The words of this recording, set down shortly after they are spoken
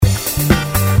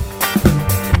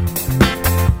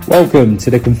Welcome to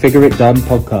the Configure It Done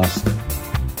podcast.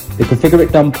 The Configure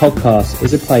It Done podcast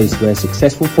is a place where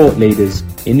successful thought leaders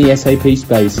in the SAP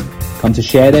space come to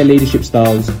share their leadership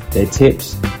styles, their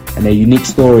tips, and their unique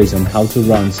stories on how to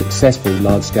run successful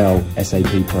large-scale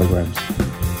SAP programs.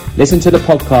 Listen to the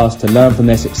podcast to learn from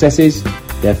their successes,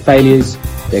 their failures,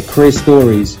 their career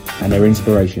stories, and their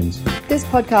inspirations. This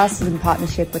podcast is in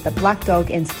partnership with the Black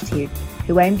Dog Institute,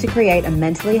 who aim to create a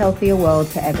mentally healthier world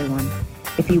for everyone.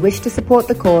 If you wish to support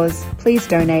the cause, please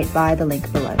donate via the link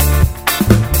below.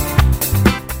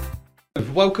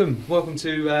 Welcome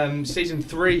to season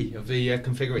 3 of the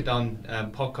Configure It Done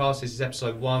podcast. This is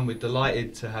episode 1. We're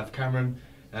delighted to have Cameron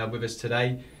with us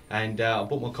today, and I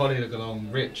brought my colleague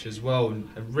along, Rich, as well.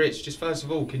 And Rich, just first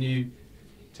of all, can you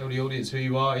tell the audience who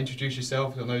you are, introduce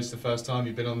yourself? I know it's the first time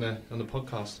you've been on the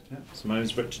podcast. Yeah. So my name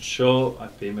is Richard Shaw.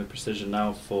 I've been with Precision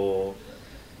now for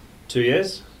 2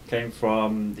 years. Came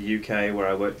from the UK, where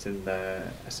I worked in the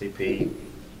SAP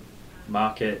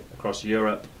market across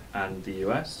Europe and the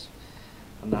US,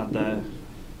 and had the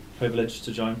privilege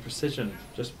to join Precision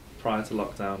just prior to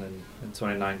lockdown in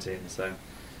 2019. So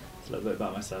it's a little bit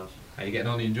about myself. How are you getting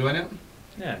on? Are you enjoying it?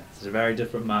 Yeah, it's a very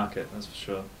different market, that's for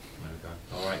sure. There we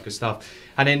go. All right, good stuff.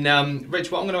 And then,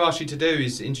 Rich, what I'm going to ask you to do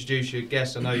is introduce your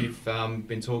guest. I know you've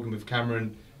been talking with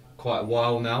Cameron quite a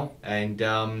while now, and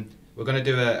we're going to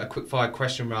do a quick-fire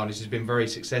question round. This has been very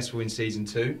successful in Season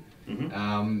 2.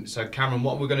 Mm-hmm. So, Cameron,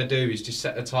 what we're going to do is just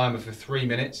set the timer for 3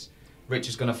 minutes. Rich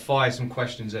is going to fire some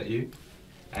questions at you.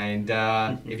 And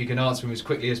if you can answer them as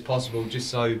quickly as possible, just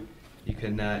so you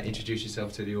can introduce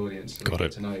yourself to the audience. So Got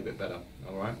it. To know you a bit better.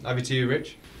 All right. Over to you,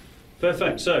 Rich.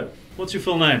 Perfect. So, what's your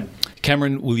full name?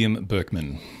 Cameron William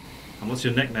Berkman. And what's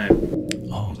your nickname?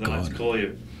 Oh, What do they like to call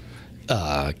you?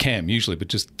 Cam, usually, but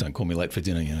just don't call me late for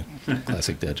dinner, you know.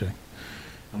 Classic dad joke.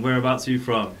 And whereabouts are you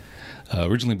from?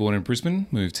 Originally born in Brisbane,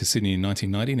 moved to Sydney in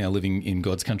 1990, now living in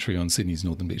God's country on Sydney's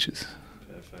northern beaches.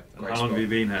 Perfect. And Great how long spot. have you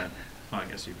been here? I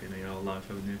guess you've been here your whole life,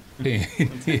 haven't you?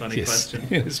 That's a funny Yes. question.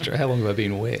 It's true. How long have I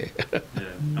been where? Yeah.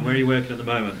 And where are you working at the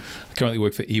moment? I currently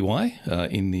work for EY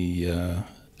in the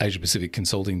Asia Pacific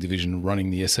Consulting Division,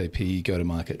 running the SAP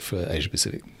go-to-market for Asia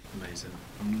Pacific. Amazing.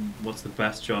 And what's the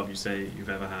best job you say you've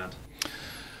ever had?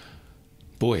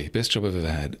 Boy, best job I've ever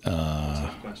had.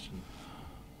 Tough question.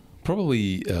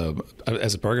 Probably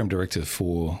as a program director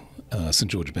for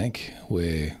St George Bank,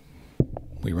 where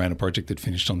we ran a project that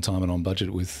finished on time and on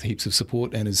budget with heaps of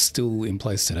support and is still in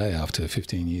place today after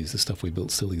 15 years. The stuff we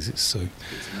built still exists, so Good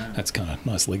to know. that's kind of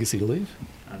nice legacy to leave.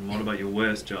 And what about your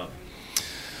worst job?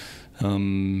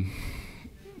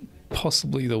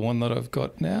 Possibly the one that I've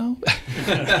got now.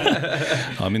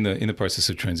 I'm in the process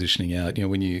of transitioning out. You know,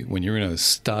 when you're in a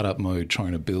startup mode,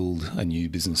 trying to build a new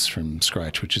business from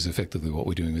scratch, which is effectively what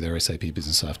we're doing with our SAP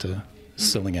business after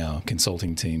selling our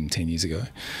consulting team 10 years ago.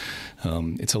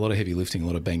 It's a lot of heavy lifting, a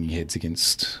lot of banging heads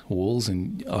against walls,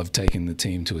 and I've taken the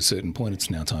team to a certain point. It's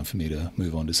now time for me to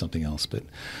move on to something else. But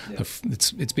Yeah.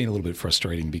 it's been a little bit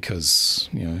frustrating because,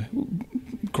 you know,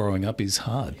 growing up is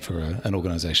hard for an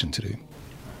organisation to do.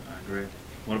 I agree.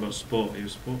 What about sport? Are you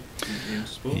into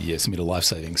sport? Yes, I'm into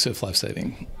lifesaving, surf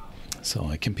lifesaving. So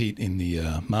I compete in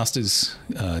the Masters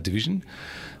division.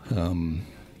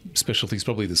 Specialty is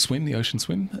probably the swim, the ocean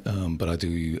swim, but I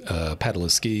do paddle a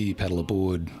ski, paddle a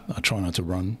board. I try not to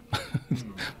run.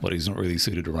 Body's not really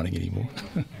suited to running anymore.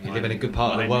 You live in a good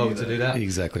part of the world to do that.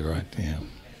 Exactly right, yeah.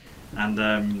 And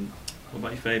what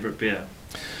about your favourite beer?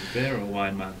 Beer or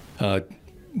wine, man?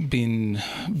 Been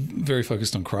very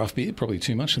focused on craft beer, probably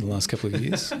too much in the last couple of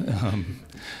years.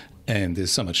 And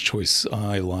there's so much choice.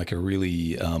 I like a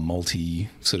really malty,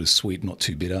 sort of sweet, not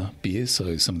too bitter beer.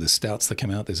 So some of the stouts that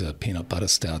come out, there's a peanut butter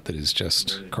stout that is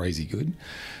just Really? crazy good.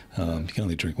 You can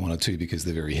only drink one or two because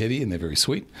they're very heavy and they're very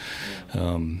sweet.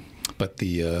 But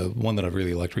the one that I've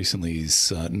really liked recently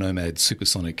is Nomad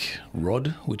Supersonic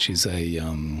Rod, which is a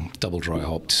double dry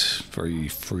hopped, very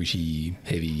fruity,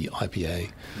 heavy IPA.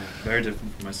 Yeah, very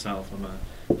different from myself. I'm a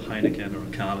Heineken or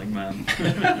a Carling man.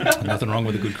 Nothing wrong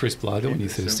with a good crisp lager when you're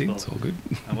Keep it thirsty. simple. It's all good.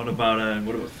 And what about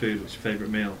food? What's your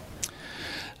favourite meal?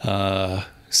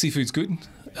 Seafood's good.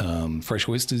 Fresh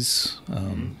oysters,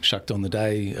 shucked on the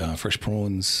day, fresh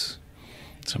prawns,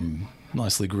 some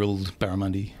nicely grilled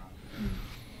barramundi.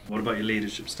 What about your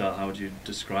leadership style? How would you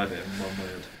describe it in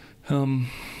one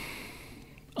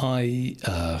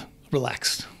word?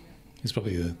 Relaxed is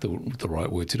probably the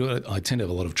right word to do it. I tend to have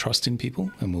a lot of trust in people,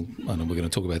 and I know we're going to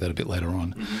talk about that a bit later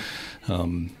on.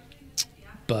 Mm-hmm.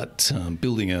 But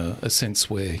building a sense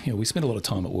where, you know, we spend a lot of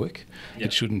time at work. Yeah.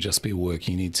 It shouldn't just be work.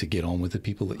 You need to get on with the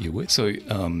people that you're with. So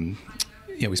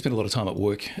we spend a lot of time at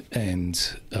work,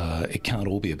 and it can't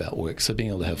all be about work. So being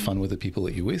able to have fun with the people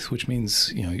that you're with, which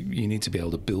means you need to be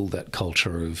able to build that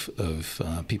culture of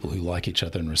people who like each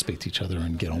other and respect each other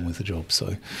and get on with the job.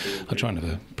 So I try and have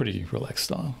a pretty relaxed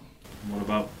style. And what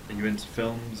about, are you into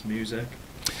films, music?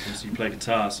 Obviously you play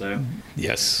guitar, so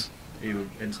yes. Are you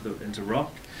into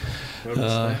rock?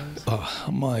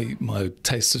 My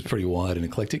taste is pretty wide and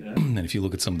eclectic, and if you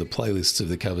look at some of the playlists of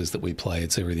the covers that we play,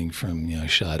 it's everything from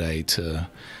Sade to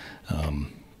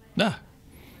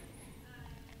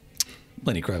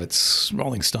Lenny Kravitz,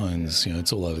 Rolling Stones.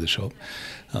 It's all over the shop.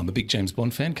 I'm a big James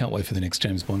Bond fan. Can't wait for the next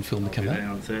James Bond film to come out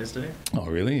on Thursday. Oh,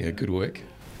 really? Yeah, good work.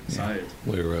 Excited.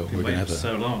 Yeah. We're going to have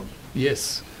so long.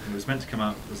 Yes. It was meant to come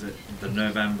out, was it the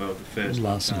November of the first?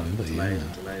 Last November, delayed.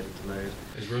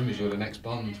 There's rumours you're the next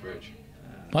Bond, Rich.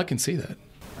 I can see that.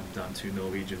 I'm down to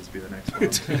Norwegians to be the next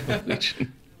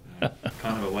Bond.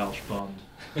 Kind of a Welsh Bond.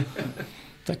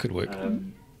 That could work.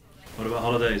 What about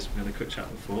holidays? We had a quick chat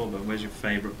before, but where's your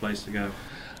favourite place to go?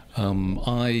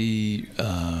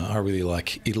 I really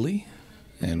like Italy.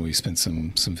 And we spent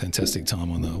some fantastic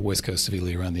time on the west coast of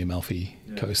Italy around the Amalfi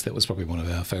Coast. That was probably one of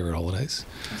our favourite holidays.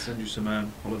 I'll send you some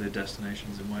holiday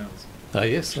destinations in Wales.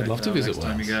 Yes, I'd love to visit Wales.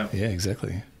 Next time you go. Yeah,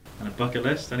 exactly. And a bucket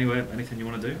list, anyway, anything you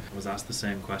want to do? I was asked the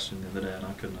same question the other day and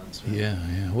I couldn't answer it. Yeah.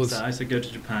 Well, I said go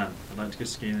to Japan. I'd like to go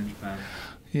skiing in Japan.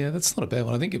 Yeah, that's not a bad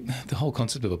one. I think the whole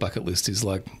concept of a bucket list is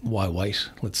like, why wait?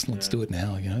 Let's do it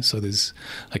now, So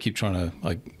I keep trying to,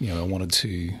 I wanted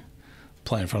to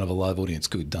play in front of a live audience.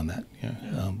 Good, done that.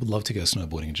 Would love to go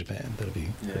snowboarding in Japan. That'd be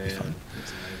fun.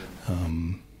 That's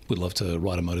amazing. Would love to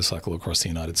ride a motorcycle across the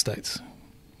United States.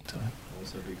 So.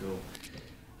 Also be cool.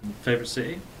 Favourite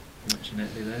city? You mentioned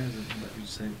Italy there. What would you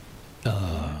say?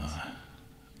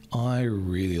 I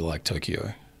really like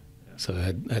Tokyo. So I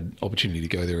had opportunity to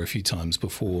go there a few times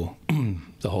before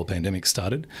the whole pandemic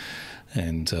started,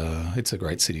 and it's a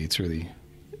great city. It's really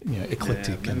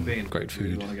eclectic and great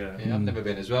food. Really go. Yeah, I've never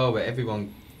been as well, but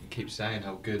everyone keeps saying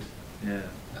how good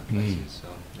that place is. So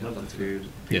love the food.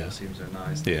 People seem so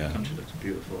nice. The country looks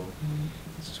beautiful.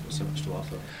 It's just got so much to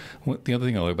offer. Well, the other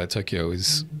thing I like about Tokyo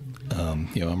is,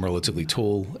 I'm relatively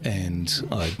tall and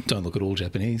I don't look at all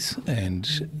Japanese, and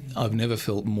I've never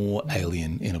felt more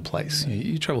alien in a place.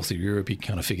 You travel through Europe, you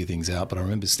kind of figure things out, but I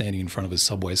remember standing in front of a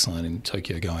subway sign in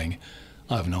Tokyo going,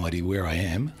 I have no idea where I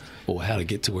am or how to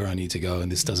get to where I need to go, and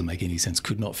this doesn't make any sense.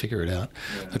 Could not figure it out.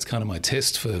 Yeah. That's kind of my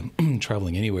test for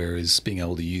travelling anywhere, is being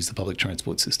able to use the public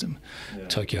transport system. Yeah.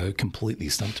 Tokyo completely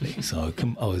stumped me. So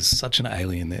I was such an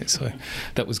alien there. So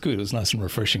that was good. It was nice and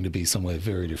refreshing to be somewhere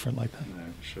very different like that. No,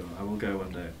 for sure. I will go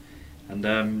one day.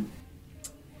 And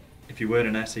if you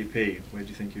weren't an SAP, where do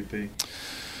you think you'd be?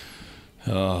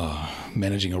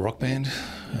 Managing a rock band,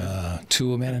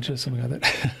 tour manager, something like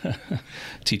that.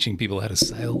 Teaching people how to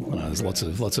sail. There's lots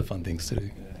of fun things to do.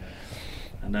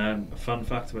 Yeah. And a fun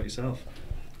fact about yourself?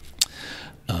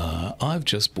 I've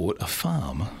just bought a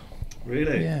farm.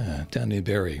 Really? Yeah, down near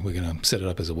Berry. We're going to set it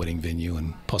up as a wedding venue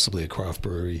and possibly a craft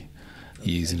brewery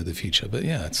years into the future. But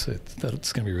yeah, it's going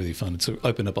to be really fun. It's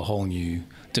opened up a whole new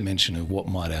dimension of what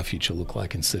might our future look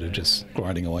like instead of just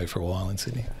grinding away for a while in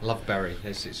Sydney. Love Berry.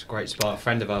 It's a great spot. A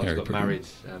friend of ours got married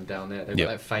down there. They've got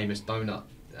that famous donut.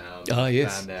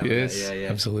 Yes, down there. Yeah,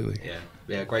 absolutely.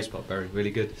 Yeah, great spot, Berry.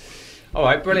 Really good. All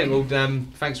right, brilliant. Well,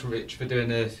 thanks, Rich, for doing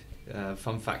the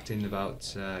fun facting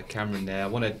about Cameron there. I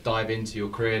want to dive into your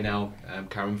career now,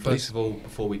 Cameron. First of all,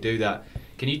 before we do that,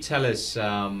 can you tell us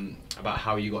about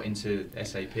how you got into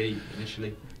SAP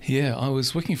initially? Yeah, I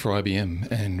was working for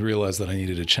IBM and realised that I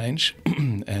needed a change.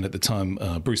 And at the time,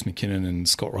 Bruce McKinnon and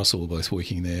Scott Russell were both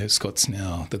working there. Scott's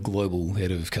now the global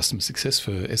head of customer success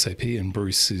for SAP, and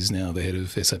Bruce is now the head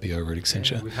of SAP over at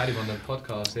Accenture. Yeah, we've had him on the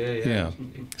podcast here. Yeah.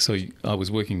 So I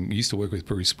used to work with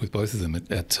Bruce, with both of them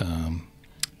at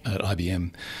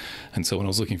IBM. And so when I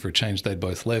was looking for a change, they'd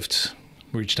both left.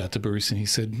 Reached out to Bruce and he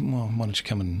said, well, why don't you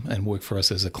come and work for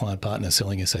us as a client partner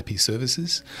selling SAP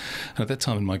services? And at that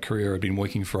time in my career, I'd been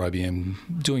working for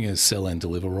IBM doing a sell and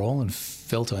deliver role and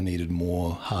felt I needed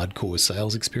more hardcore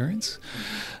sales experience.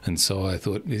 And so I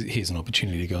thought, here's an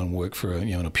opportunity to go and work for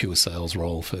in a pure sales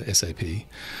role for SAP.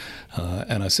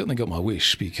 And I certainly got my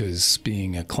wish, because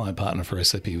being a client partner for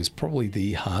SAP was probably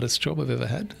the hardest job I've ever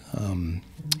had.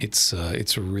 It's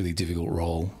a really difficult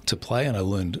role to play, and I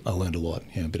learned a lot.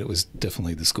 But it was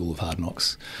definitely the school of hard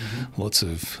knocks. Mm-hmm. Lots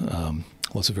of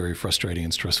lots of very frustrating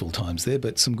and stressful times there,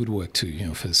 but some good work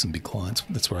too, for some big clients.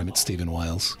 That's where I met Stephen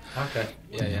Wales. Okay,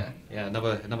 yeah.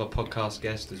 Another podcast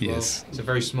guest as well. Yes. It's a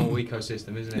very small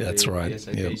ecosystem, isn't it? That's right. The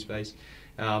SAP space.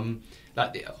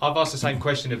 I've asked the same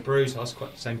question of Bruce. I asked the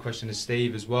same question of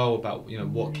Steve as well about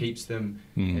what keeps them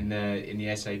in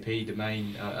the SAP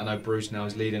domain. I know Bruce now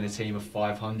is leading a team of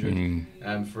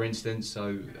 500, for instance.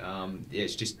 So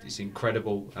it's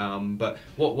incredible. But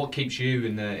what keeps you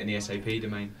in the SAP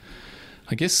domain?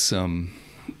 I guess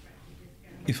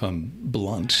if I'm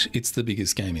blunt, it's the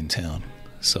biggest game in town.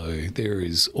 So there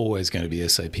is always going to be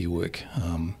SAP work.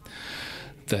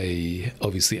 They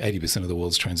obviously 80% of the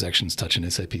world's transactions touch an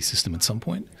SAP system at some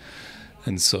point.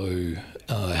 And so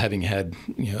having had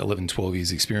 11, 12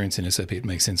 years experience in SAP, it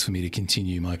makes sense for me to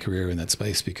continue my career in that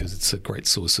space because it's a great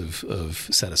source of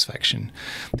satisfaction.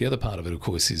 The other part of it, of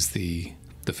course, is the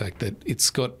fact that it's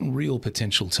got real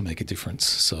potential to make a difference.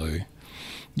 So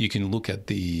you can look at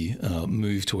the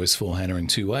move to S4HANA in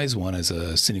two ways. One as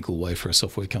a cynical way for a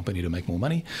software company to make more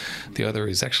money. The other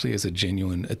is actually as a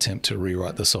genuine attempt to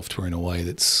rewrite the software in a way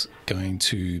that's going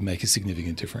to make a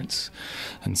significant difference.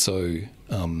 And so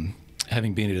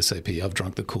having been at SAP, I've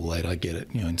drunk the Kool-Aid. I get it,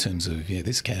 in terms of,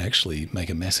 this can actually make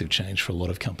a massive change for a lot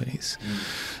of companies.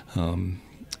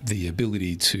 The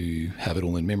ability to have it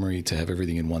all in memory, to have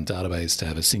everything in one database, to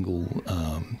have a single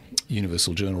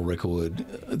universal journal record,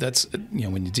 that's,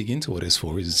 when you dig into what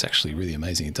S4 is, it's actually really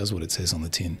amazing. It does what it says on the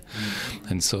tin.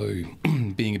 And so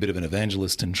being a bit of an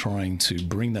evangelist and trying to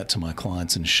bring that to my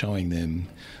clients and showing them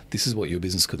this is what your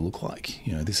business could look like,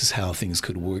 this is how things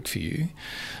could work for you.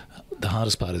 The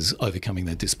hardest part is overcoming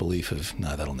that disbelief of,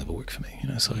 no, that'll never work for me.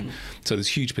 So there's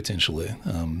huge potential there.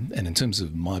 And in terms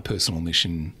of my personal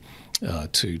mission,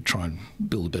 to try and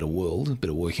build a better world, a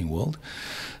better working world,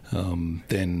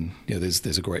 then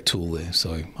there's a great tool there.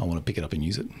 So I want to pick it up and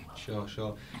use it.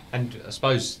 Sure. And I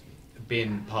suppose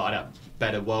being part of that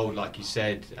better world, like you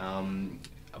said,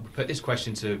 I put this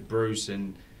question to Bruce,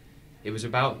 and it was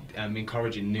about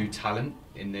encouraging new talent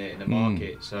in the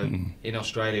market. So in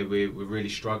Australia, we're really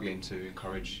struggling to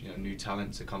encourage new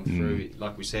talent to come through.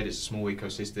 Like we said, it's a small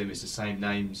ecosystem. It's the same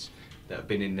names that have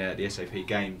been in the SAP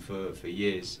game for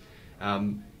years.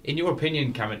 In your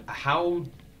opinion, Cameron, how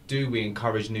do we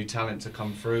encourage new talent to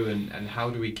come through, and how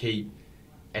do we keep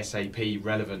SAP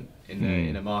relevant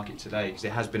in the market today? Because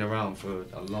it has been around for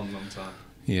a long time.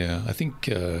 Yeah, I think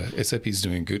SAP is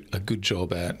doing a good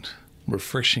job at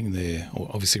refreshing their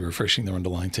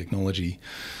underlying technology,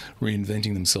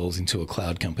 reinventing themselves into a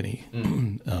cloud company,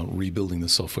 rebuilding the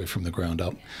software from the ground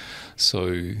up.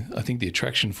 So I think the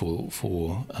attraction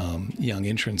for young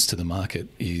entrants to the market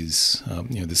is,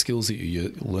 the skills that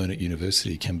you learn at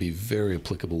university can be very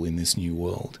applicable in this new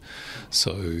world.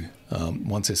 So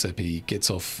once SAP gets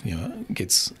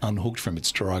unhooked from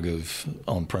its drug of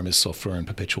on-premise software and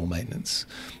perpetual maintenance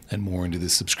and more into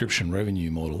this subscription revenue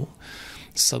model,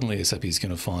 suddenly SAP is going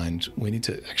to find we need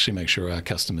to actually make sure our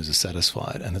customers are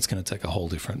satisfied, and that's going to take a whole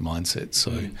different mindset.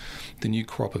 So the new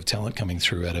crop of talent coming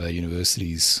through out of our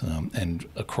universities and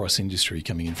across industry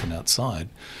coming in from outside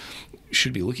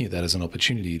should be looking at that as an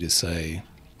opportunity to say,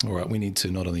 all right, we need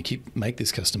to not only make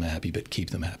this customer happy, but keep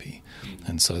them happy.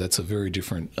 And so that's a very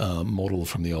different model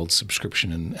from the old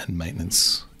subscription and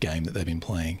maintenance game that they've been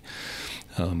playing.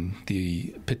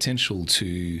 The potential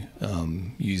to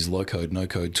use low-code,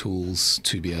 no-code tools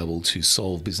to be able to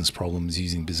solve business problems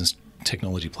using business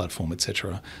technology platform,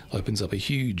 etc., opens up a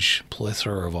huge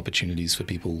plethora of opportunities for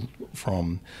people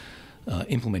from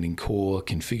implementing core,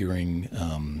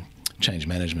 configuring, change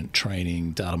management,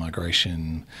 training, data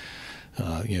migration.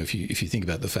 If you think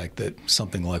about the fact that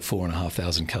something like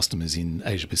 4,500 customers in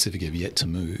Asia Pacific have yet to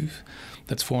move,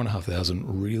 that's 4,500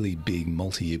 really big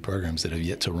multi-year programs that have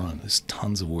yet to run. There's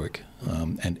tons of work,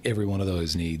 and every one of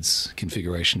those needs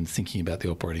configuration, thinking about the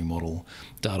operating model,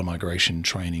 data migration,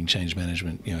 training, change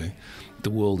management. The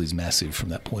world is massive from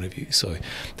that point of view. So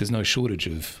there's no shortage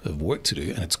of work to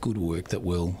do, and it's good work that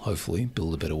will hopefully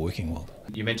build a better working world.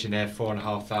 You mentioned there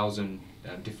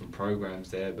 4,500 different programs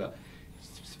there, but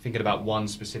thinking about one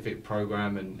specific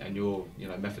program and your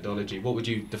methodology, what would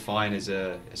you define as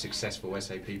a successful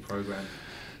SAP program?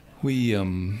 We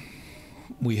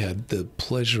had the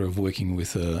pleasure of working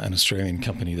with an Australian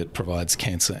company that provides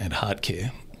cancer and heart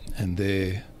care, and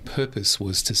their purpose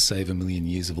was to save 1 million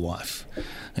years of life.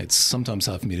 It's sometimes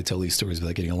hard for me to tell these stories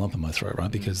without getting a lump in my throat, right?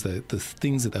 Because the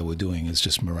things that they were doing is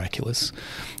just miraculous,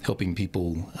 helping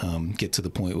people get to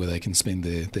the point where they can spend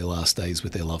their last days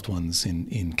with their loved ones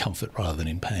in comfort rather than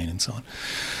in pain and so on.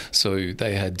 So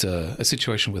they had a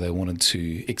situation where they wanted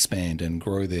to expand and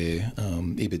grow their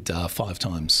EBITDA 5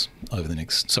 times over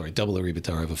double their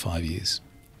EBITDA over 5 years.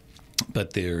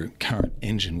 But their current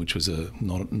engine, which was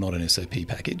not an SAP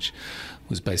package,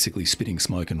 was basically spitting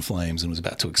smoke and flames and was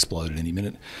about to explode at any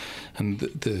minute. And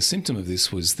the symptom of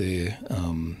this was their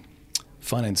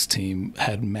finance team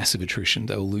had massive attrition.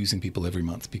 They were losing people every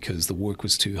month because the work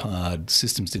was too hard,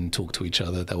 systems didn't talk to each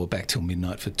other, they were back till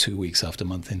midnight for 2 weeks after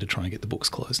month end to try and get the books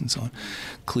closed and so on.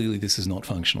 Clearly this is not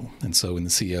functional. And so when the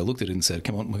CEO looked at it and said,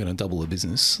 come on, we're going to double the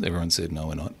business, everyone said, no,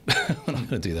 we're not. We're not going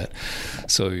to do that.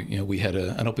 So we had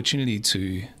an opportunity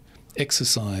to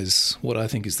exercise what I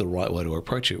think is the right way to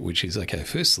approach it, which is, okay,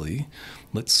 firstly,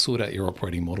 let's sort out your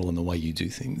operating model and the way you do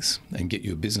things and get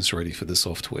your business ready for the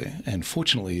software. And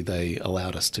fortunately, they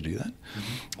allowed us to do that.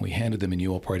 Mm-hmm. We handed them a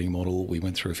new operating model. We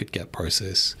went through a fit gap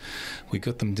process. We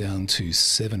got them down to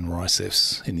 7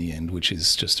 RICEFs in the end, which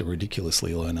is just a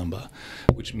ridiculously low number,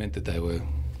 which meant that they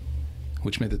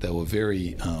were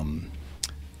very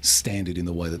standard in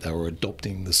the way that they were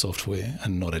adopting the software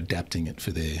and not adapting it for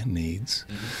their needs.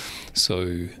 Mm-hmm.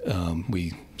 So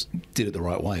we did it the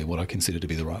right way, what I consider to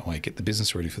be the right way, get the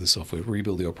business ready for the software,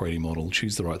 rebuild the operating model,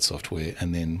 choose the right software,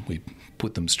 and then we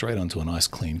put them straight onto a nice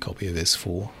clean copy of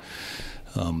S4.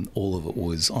 All of it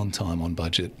was on time, on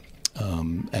budget,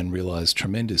 and realised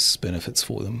tremendous benefits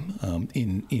for them.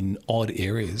 In odd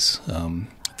areas,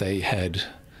 they had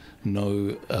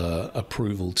no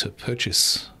approval to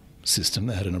purchase system.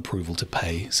 They had an approval to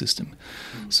pay system.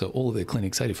 So all of their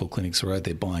clinics, 84 clinics, were out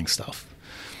there buying stuff.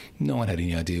 No one had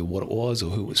any idea what it was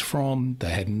or who it was from. They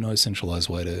had no centralised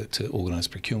way to organise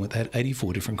procurement. They had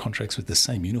 84 different contracts with the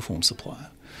same uniform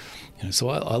supplier. So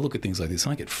I look at things like this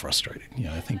and I get frustrated.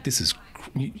 I think this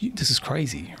is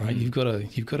crazy, right? You've got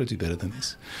to do better than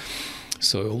this.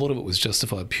 So a lot of it was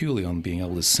justified purely on being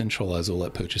able to centralise all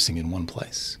that purchasing in one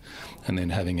place, and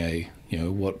then having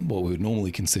what we would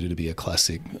normally consider to be a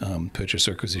classic purchase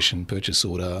requisition, purchase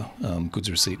order,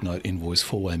 goods receipt note, invoice,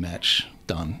 4-way match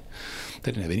done.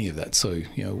 They didn't have any of that. So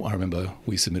I remember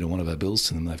we submitted one of our bills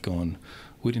to them. They've gone,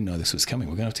 we didn't know this was coming.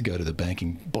 We're going to have to go to the bank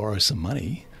and borrow some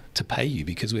money to pay you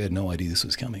because we had no idea this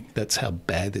was coming. That's how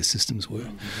bad their systems were.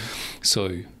 Mm-hmm.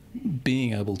 So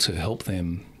being able to help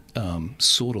them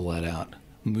sort all that out,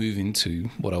 move into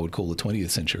what I would call the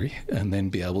 20th century, and then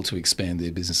be able to expand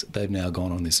their business. They've now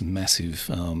gone on this massive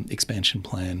expansion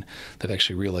plan. They've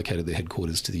actually relocated their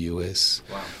headquarters to the US.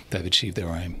 Wow. They've achieved their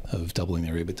aim of doubling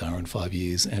their EBITDA in 5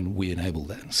 years, and we enabled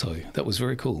that. So that was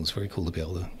very cool. It was very cool to be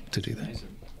able to do that.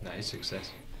 Amazing. That is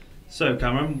success. So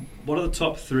Cameron, what are the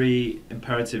top 3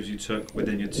 imperatives you took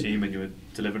within your team when you were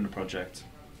delivering the project?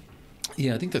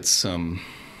 Yeah, I think that's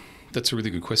a really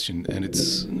good question, and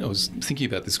I was thinking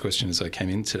about this question as I came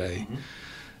in today.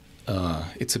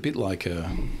 Mm-hmm. It's a bit like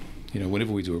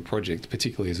whenever we do a project,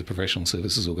 particularly as a professional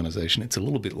services organisation, it's a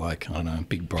little bit like, I don't know,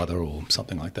 Big Brother or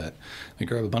something like that. We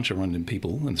grab a bunch of random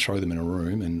people and throw them in a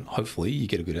room, and hopefully you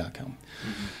get a good outcome.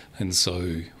 Mm-hmm. And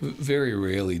so very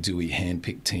rarely do we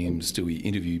handpick teams, do we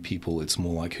interview people. It's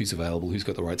more like who's available, who's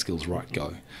got the right skills, right,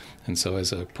 go. And so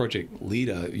as a project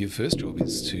leader, your first job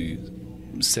is to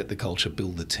set the culture,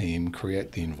 build the team,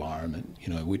 create the environment,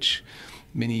 which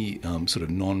many sort of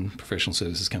non-professional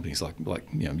services companies like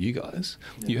you guys,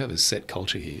 you have a set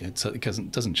culture here.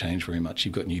 It doesn't change very much.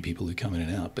 You've got new people who come in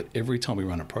and out, but every time we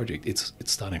run a project, it's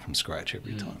starting from scratch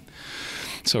every time.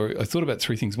 So I thought about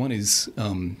 3 things. One is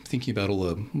thinking about all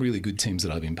the really good teams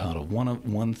that I've been part of.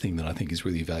 One thing that I think is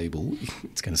really valuable,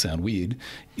 it's going to sound weird,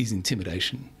 is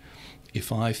intimidation.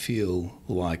 If I feel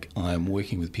like I'm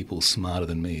working with people smarter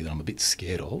than me that I'm a bit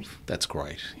scared of, that's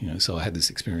great. So I had this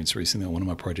experience recently on one of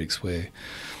my projects where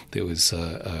there was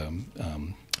a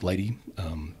lady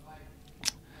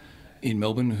in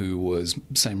Melbourne who was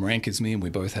same rank as me, and we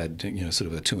both had sort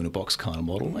of a 2-in-a-box kind of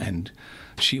model, and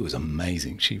she was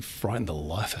amazing. She frightened the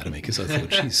life out of me because I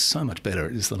thought she's so much better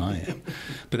at this than I am.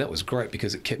 But that was great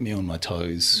because it kept me on my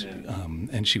toes,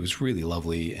 and she was really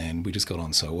lovely, and we just got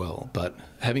on so well. But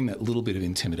having that little bit of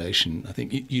intimidation, I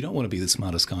think you don't want to be the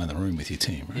smartest guy in the room with your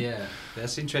team, right? Yeah,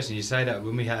 that's interesting you say that.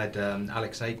 When we had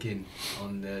Alex Aitken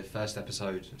on the first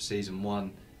episode of season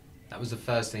 1, that was the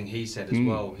first thing he said as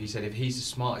well. He said if he's the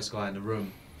smartest guy in the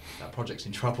room, that project's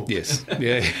in trouble. Yes,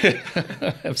 yeah,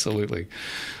 absolutely.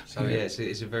 So yeah,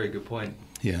 it's a very good point.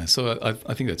 Yeah, so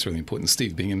I think that's really important.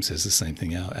 Steve Bingham says the same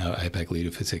thing, our APAC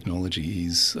leader for technology.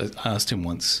 I asked him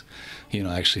once, I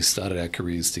actually started our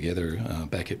careers together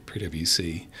back at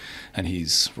PwC, and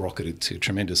he's rocketed to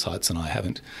tremendous heights and I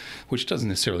haven't, which doesn't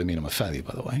necessarily mean I'm a failure,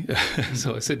 by the way.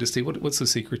 So I said to Steve, what's the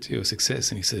secret to your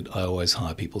success? And he said, I always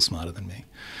hire people smarter than me.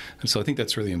 And so I think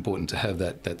that's really important to have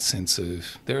that sense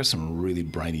of there are some really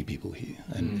brainy people here,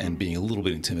 and being a little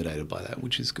bit intimidated by that,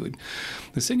 which is good.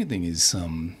 The second thing is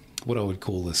what I would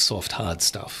call the soft, hard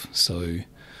stuff. So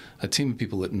a team of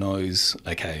people that knows,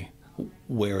 okay,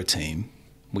 we're a team.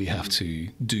 We have to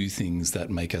do things that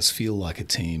make us feel like a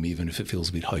team, even if it feels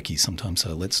a bit hokey sometimes.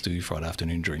 So let's do Friday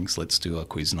afternoon drinks. Let's do our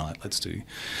quiz night.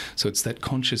 So it's that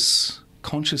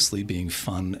consciously being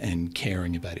fun and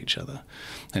caring about each other.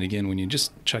 And again, when you're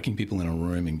just chucking people in a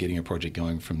room and getting a project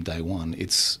going from day one,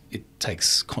 it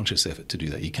takes conscious effort to do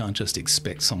that. You can't just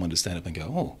expect someone to stand up and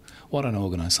go, oh, why don't I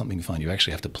organise something fun? You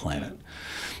actually have to plan it.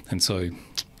 And so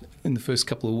in the first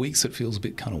couple of weeks, it feels a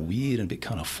bit kind of weird and a bit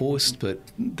kind of forced, but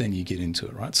then you get into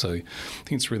it, right? So I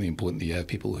think it's really important that you have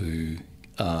people who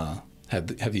have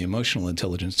the emotional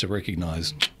intelligence to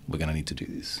recognise we're going to need to do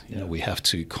this. You know, we have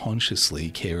to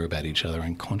consciously care about each other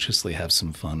and consciously have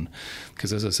some fun,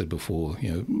 because as I said before,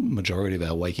 you know, majority of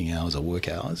our waking hours are work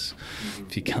hours.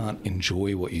 If you can't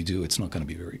enjoy what you do, it's not going to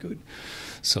be very good.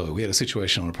 So we had a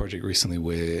situation on a project recently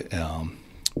where our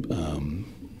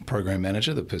program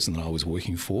manager, the person that I was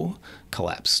working for,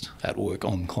 collapsed at work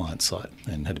on client site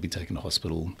and had to be taken to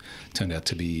hospital. Turned out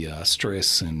to be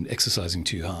stress and exercising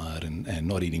too hard and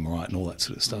not eating right and all that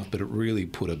sort of stuff. But it really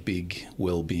put a big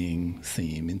well-being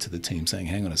theme into the team, saying,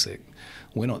 hang on a sec,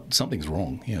 something's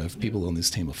wrong. You know, if people on this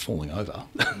team are falling over,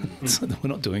 so we're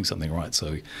not doing something right.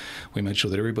 So we made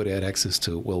sure that everybody had access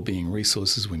to well-being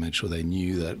resources. We made sure they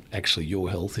knew that actually your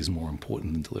health is more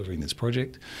important than delivering this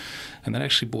project. And that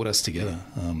actually brought us together.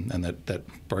 And that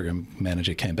program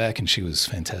manager came back, and she was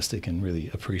fantastic and really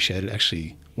appreciated.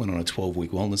 Actually went on a 12-week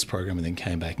wellness program and then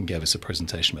came back and gave us a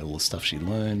presentation about all the stuff she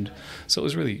learned. So it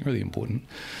was really, really important.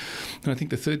 And I think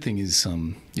the third thing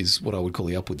is what I would call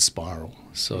the upward spiral.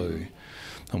 So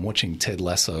I'm watching Ted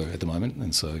Lasso at the moment,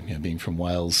 and so, you know, being from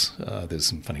Wales, there's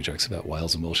some funny jokes about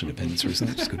Wales and Welsh independence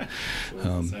recently, which is good.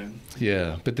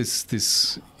 Yeah, but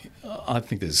this I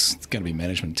think there's going to be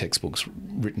management textbooks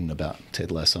written about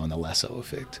Ted Lasso and the Lasso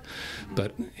effect.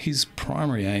 But his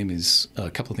primary aim is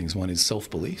a couple of things. One is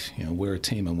self-belief. You know, we're a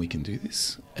team and we can do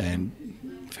this.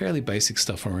 And fairly basic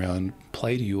stuff around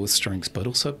play to your strengths, but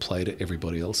also play to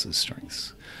everybody else's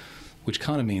strengths, which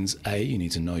kind of means, A, you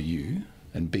need to know you,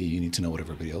 and B, you need to know what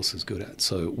everybody else is good at.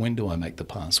 So when do I make the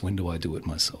pass? When do I do it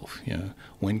myself? You know,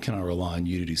 when can I rely on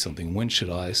you to do something? When should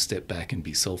I step back and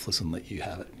be selfless and let you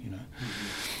have it? You know,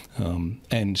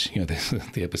 and you know,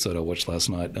 the episode I watched last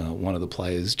night, one of the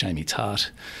players, Jamie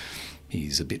Tart,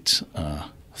 he's a bit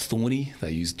thorny.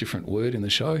 They use a different word in the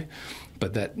show,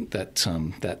 but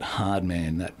that hard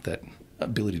man, that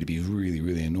ability to be really,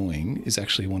 really annoying is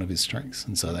actually one of his strengths.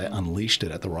 And so they unleashed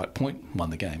it at the right point,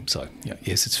 won the game. So, you know,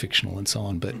 yes, it's fictional and so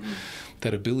on, but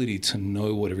that ability to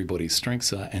know what everybody's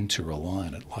strengths are and to rely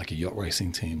on it, like a yacht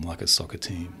racing team, like a soccer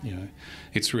team, you know,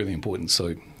 it's really important.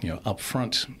 So, you know, up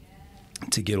front,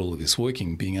 to get all of this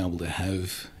working, being able to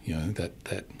have, you know,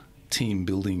 that team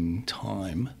building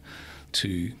time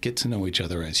to get to know each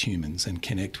other as humans and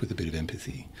connect with a bit of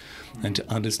empathy and to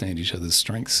understand each other's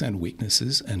strengths and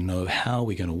weaknesses and know how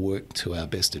we're going to work to our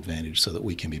best advantage so that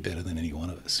we can be better than any one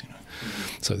of us, you know.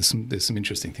 So there's some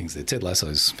interesting things there. Ted Lasso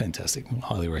is fantastic. I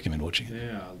highly recommend watching it.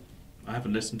 Yeah, I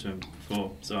haven't listened to him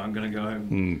before, so I'm going to go home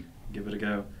and give it a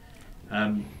go. I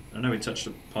know we touched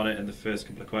upon it in the first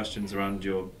couple of questions around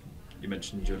you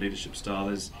mentioned your leadership style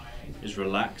is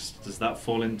relaxed. Does that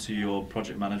fall into your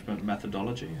project management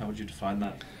methodology? How would you define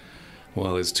that?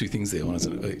 Well, there's two things there. One is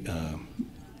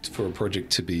for a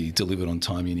project to be delivered on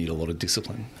time, you need a lot of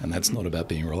discipline, and that's not about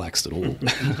being relaxed at all.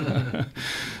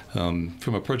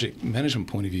 From a project management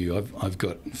point of view, I've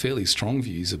got fairly strong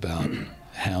views about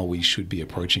how we should be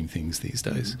approaching things these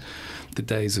days. The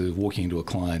days of walking into a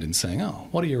client and saying, oh,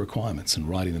 what are your requirements, and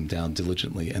writing them down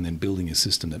diligently and then building a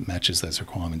system that matches those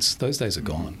requirements, those days are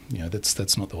gone. You know,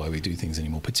 that's not the way we do things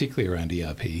anymore, particularly around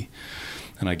ERP.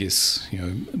 And I guess, you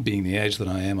know, being the age that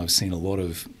I am, I've seen a lot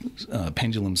of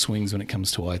pendulum swings when it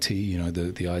comes to IT, you know,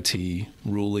 the IT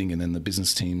ruling and then the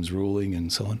business teams ruling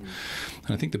and so on.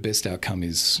 And I think the best outcome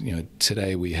is, you know,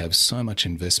 today we have so much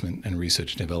investment and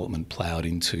research and development ploughed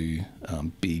into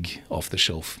big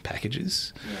off-the-shelf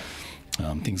packages.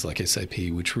 Things like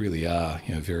SAP, which really are,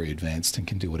 you know, very advanced and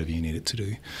can do whatever you need it to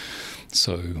do.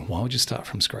 So why would you start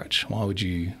from scratch? Why would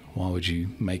you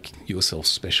make yourself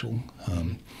special?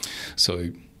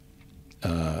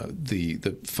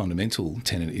 The fundamental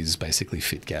tenet is basically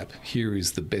fit gap. Here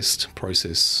is the best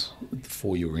process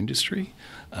for your industry,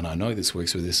 and I know this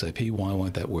works with SAP. Why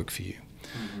won't that work for you?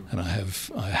 And I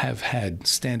have had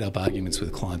stand-up arguments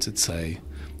with clients that say,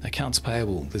 accounts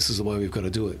payable, this is the way we've got to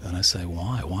do it. And I say,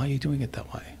 why? Why are you doing it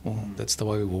that way? Well, that's the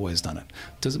way we've always done it.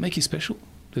 Does it make you special?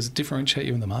 Does it differentiate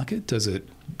you in the market? Does it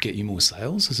get you more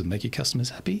sales? Does it make your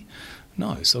customers happy?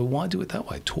 No. So why do it that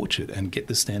way? Torch it and get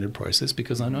the standard process,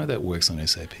 because I know that works on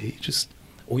SAP. Just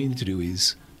all you need to do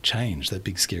is change, that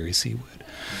big scary C word.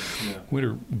 Yeah.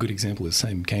 We're a good example of the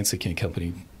same cancer care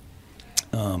company.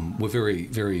 We're very,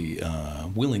 very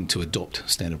willing to adopt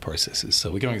standard processes.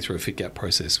 So we're going through a fit gap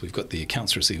process. We've got the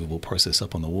accounts receivable process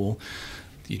up on the wall.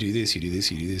 You do this, you do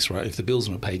this, you do this, right? If the bill's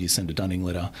not paid, you send a dunning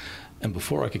letter. And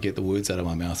before I could get the words out of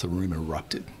my mouth, the room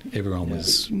erupted. Everyone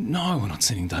was, no, we're not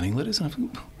sending dunning letters. And I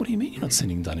thought, what do you mean you're not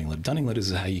sending dunning letters? Dunning letters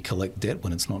is how you collect debt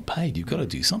when it's not paid. You've got to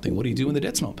do something. What do you do when the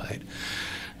debt's not paid?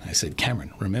 And I said,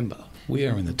 Cameron, remember, we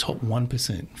are in the top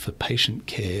 1% for patient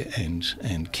care and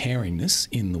caringness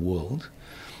in the world.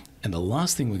 And the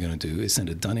last thing we're going to do is send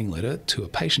a dunning letter to a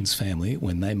patient's family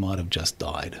when they might have just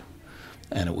died.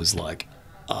 And it was like,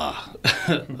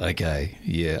 okay,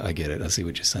 yeah, I get it. I see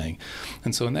what you're saying.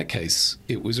 And so in that case,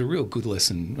 it was a real good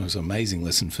lesson. It was an amazing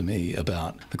lesson for me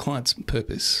about the client's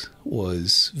purpose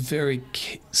was very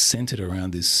centered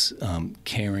around this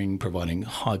caring, providing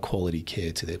high quality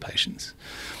care to their patients.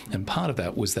 And part of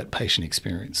that was that patient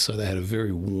experience. So they had a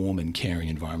very warm and caring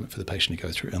environment for the patient to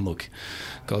go through. And look,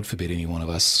 God forbid any one of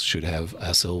us should have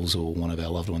ourselves or one of our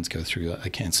loved ones go through a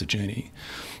cancer journey.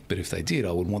 But if they did,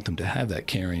 I would want them to have that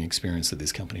caring experience that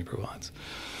this company provides.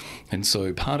 And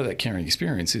so part of that caring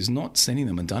experience is not sending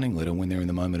them a dunning letter when they're in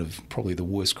the moment of probably the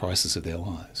worst crisis of their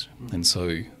lives. And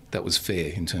so that was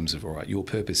fair in terms of, all right, your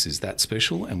purpose is that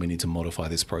special and we need to modify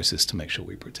this process to make sure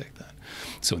we protect that.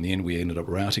 So in the end, we ended up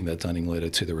routing that dunning letter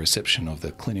to the reception of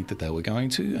the clinic that they were going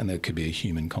to, and there could be a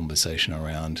human conversation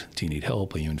around, do you need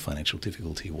help? Are you in financial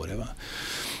difficulty? Whatever.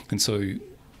 And so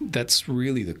that's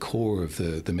really the core of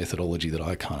the methodology that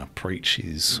I kind of preach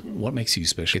is what makes you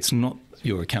special. It's not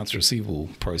your accounts receivable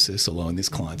process, although in this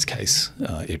client's case,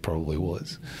 it probably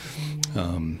was.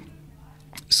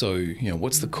 So, you know,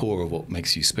 what's the core of what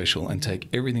makes you special, and take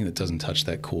everything that doesn't touch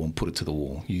that core and put it to the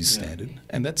wall, use standard.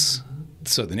 And that's,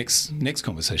 so the next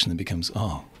conversation then becomes,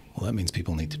 oh, well, that means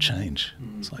people need to change.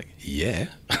 It's like, yeah.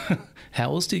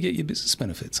 How else do you get your business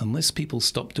benefits? Unless people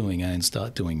stop doing A and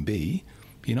start doing B,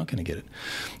 you're not going to get it.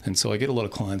 And so I get a lot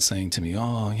of clients saying to me,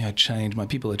 oh, yeah, change. My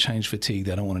people are change fatigued.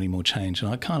 They don't want any more change.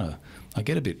 And I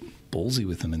get a bit ballsy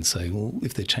with them and say, well,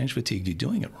 if they're change fatigued, you're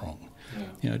doing it wrong. Yeah.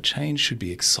 You know, change should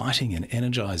be exciting and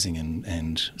energizing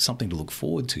and something to look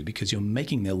forward to, because you're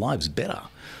making their lives better.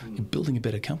 You're building a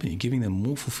better company. You're giving them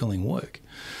more fulfilling work.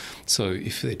 So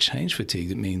if they're change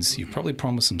fatigued, it means you've probably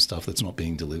promised them stuff that's not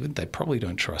being delivered. They probably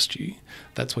don't trust you.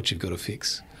 That's what you've got to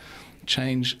fix.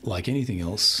 Change, like anything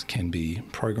else, can be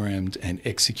programmed and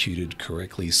executed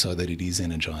correctly so that it is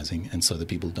energizing and so that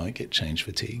people don't get change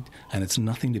fatigued. And it's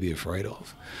nothing to be afraid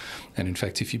of. And in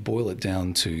fact, if you boil it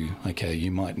down to, okay,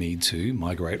 you might need to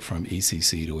migrate from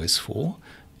ECC to S4,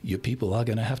 your people are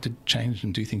going to have to change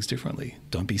and do things differently.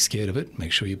 Don't be scared of it.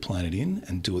 Make sure you plan it in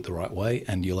and do it the right way,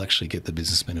 and you'll actually get the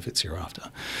business benefits you're after.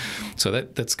 So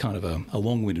that's kind of a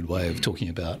long-winded way of talking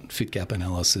about fit gap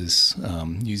analysis,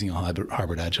 using a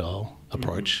hybrid agile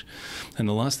approach. And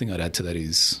the last thing I'd add to that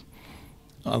is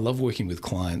I love working with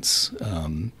clients.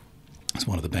 It's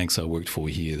one of the banks I worked for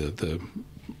here, the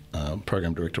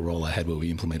program director role I had, where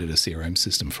we implemented a CRM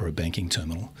system for a banking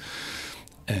terminal.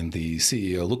 And the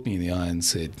CEO looked me in the eye and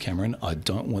said, Cameron, I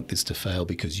don't want this to fail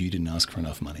because you didn't ask for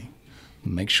enough money.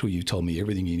 Make sure you told me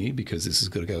everything you need, because this has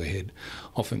got to go ahead.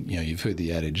 Often, you know, you've heard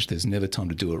the adage, there's never time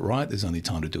to do it right, there's only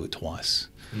time to do it twice.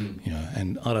 You know,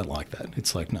 and I don't like that.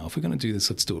 It's like, no, if we're going to do this,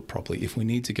 let's do it properly. If we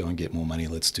need to go and get more money,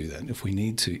 let's do that. If we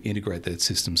need to integrate that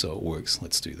system so it works,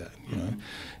 let's do that, you know.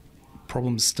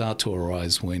 Problems start to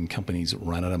arise when companies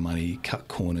run out of money, cut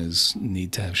corners,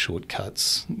 need to have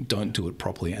shortcuts, don't do it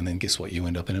properly, and then guess what? You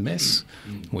end up in a mess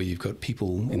where you've got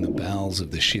people in the bowels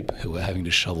of the ship who are having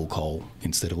to shovel coal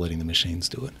instead of letting the machines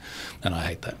do it. And I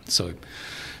hate that. So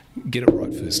get it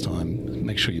right first time,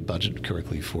 make sure you budget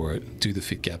correctly for it, do the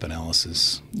fit gap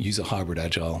analysis, use a hybrid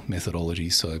agile methodology,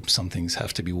 so some things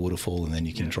have to be waterfall and then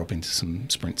you can drop into some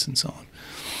sprints and so on.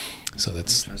 So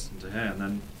that's interesting to hear. And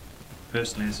then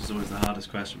personally, this is always the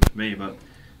hardest question for me, but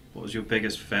what was your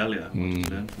biggest failure? What did you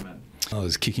learn from it? I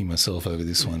was kicking myself over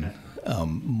this one,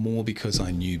 more because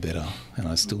I knew better and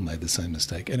I still made the same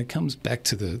mistake. And it comes back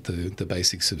to the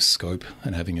basics of scope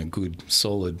and having a good,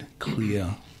 solid,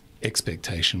 clear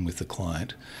expectation with the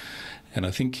client. And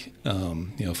I think, you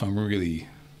know, if I'm really,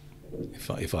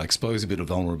 if I expose a bit of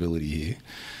vulnerability here,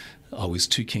 I was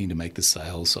too keen to make the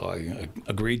sale, so I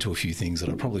agreed to a few things that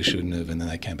I probably shouldn't have, and then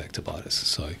they came back to bite us.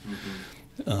 So,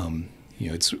 you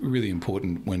know, it's really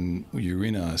important when you're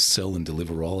in a sell and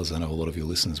deliver role, as I know a lot of your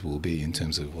listeners will be, in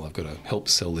terms of, well, I've got to help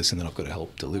sell this and then I've got to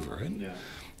help deliver it. Yeah.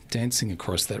 dancing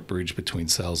across that bridge between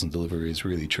sales and delivery is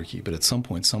really tricky. But at some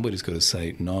point, somebody's got to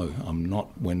say, no,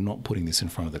 we're not putting this in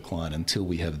front of the client until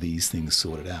we have these things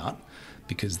sorted out,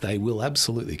 because they will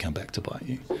absolutely come back to bite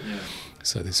you. Yeah.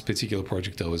 So this particular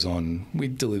project I was on, we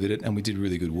delivered it and we did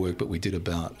really good work, but we did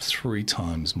about 3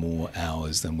 times more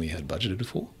hours than we had budgeted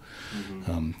for.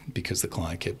 Because the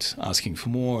client kept asking for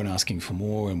more,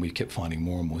 and we kept finding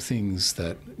more and more things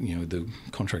that, the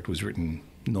contract was written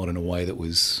not in a way that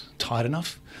was tight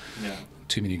enough. Yeah.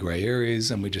 Too many grey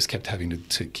areas, and we just kept having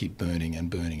to keep burning.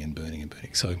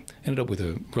 So ended up with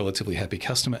a relatively happy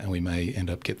customer, and we may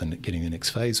end up getting the next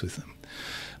phase with them.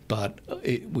 But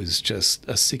it was just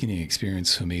a sickening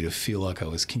experience for me to feel like I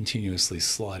was continuously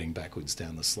sliding backwards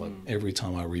down the slope. Every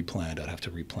time I replanned, I'd have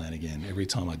to replan again. Every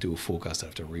time I do a forecast, I'd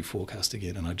have to reforecast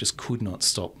again. And I just could not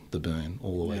stop the burn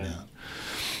all the way down.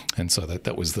 And so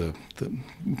that was the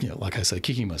like I say,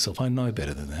 kicking myself. I know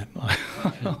better than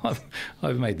that.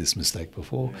 I've made this mistake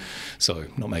before, so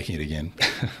not making it again.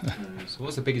 So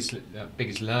what's the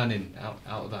biggest learning out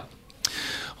of that?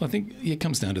 I think it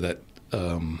comes down to that.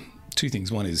 2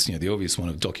 things. One is, the obvious one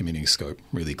of documenting scope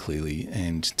really clearly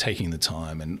and taking the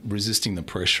time and resisting the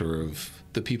pressure of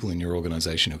the people in your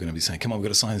organisation who are going to be saying, come on, we've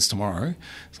got to sign this tomorrow.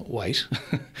 It's like, wait,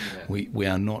 we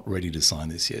are not ready to sign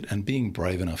this yet. And being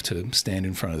brave enough to stand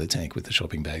in front of the tank with the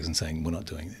shopping bags and saying, we're not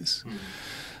doing this.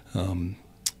 And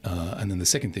then the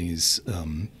second thing is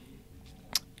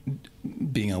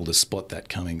being able to spot that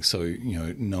coming. So,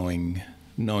 knowing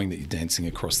that you're dancing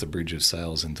across the bridge of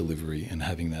sales and delivery and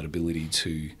having that ability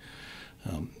to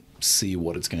see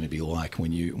what it's going to be like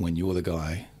when you're the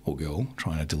guy or girl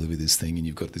trying to deliver this thing, and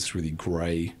you've got this really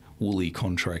grey, woolly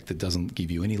contract that doesn't give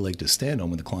you any leg to stand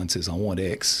on when the client says, I want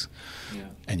X,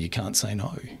 and you can't say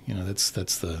no. That's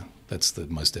the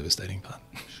most devastating part.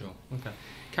 Sure. Okay.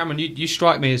 Cameron, you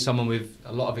strike me as someone with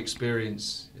a lot of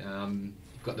experience.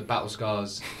 You've got the battle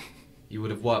scars. You would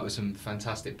have worked with some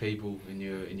fantastic people in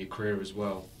your career as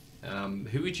well.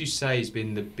 Who would you say has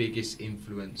been the biggest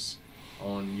influence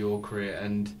on your career?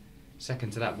 And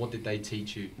second to that, what did they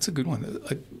teach you? It's a good one.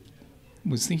 I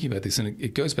was thinking about this, and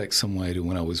it goes back some way to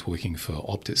when I was working for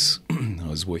Optus. I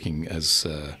was working as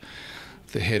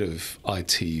the head of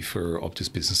IT for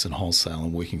Optus Business and Wholesale,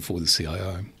 and working for the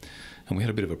CIO. And we had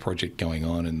a bit of a project going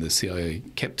on, and the CIO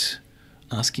kept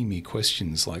asking me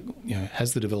questions like,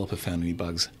 has the developer found any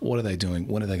bugs? What are they doing?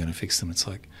 When are they going to fix them? It's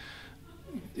like,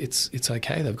 it's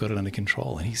okay, they've got it under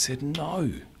control. And he said,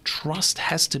 no, trust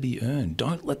has to be earned.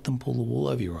 Don't let them pull the wool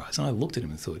over your eyes. And I looked at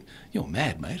him and thought, you're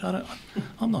mad, mate.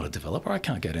 I'm not a developer. I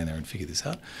can't go down there and figure this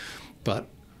out. But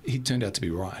he turned out to be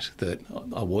right, that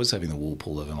I was having the wool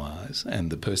pulled over my eyes, and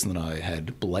the person that I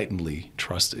had blatantly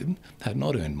trusted had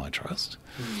not earned my trust.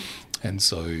 And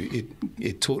so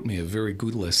it taught me a very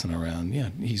good lesson around,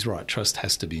 he's right, trust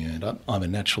has to be earned. I'm a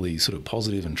naturally sort of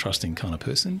positive and trusting kind of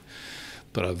person,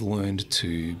 but I've learned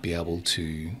to be able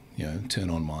to, turn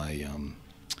on my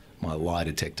my lie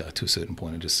detector to a certain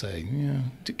point and just say,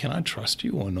 can I trust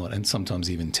you or not? And sometimes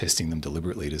even testing them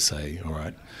deliberately to say, all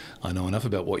right, I know enough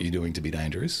about what you're doing to be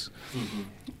dangerous.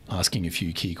 Asking a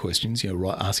few key questions,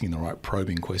 asking the right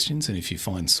probing questions. And if you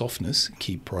find softness,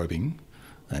 keep probing.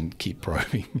 And keep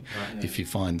probing. Right, yeah. If you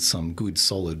find some good,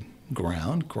 solid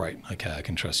ground, great. Okay, I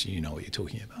can trust you. You know what you're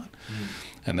talking about.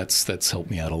 And that's helped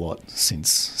me out a lot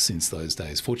since those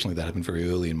days. Fortunately, that happened very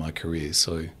early in my career,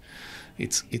 so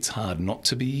it's hard not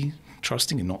to be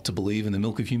trusting and not to believe in the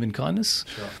milk of human kindness.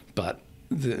 Sure. But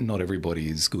not everybody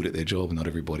is good at their job, and not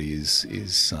everybody has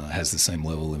the same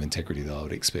level of integrity that I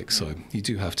would expect. So you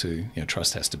do have to,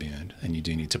 trust has to be earned, and you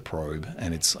do need to probe.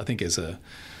 And I think as a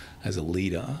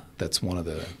leader, that's one of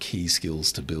the key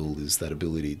skills to build, is that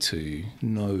ability to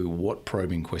know what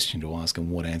probing question to ask and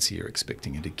what answer you're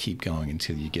expecting, and to keep going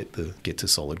until you get to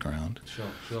solid ground.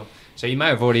 Sure. So you may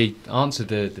have already answered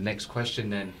the next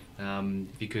question then.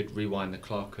 If you could rewind the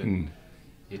clock, and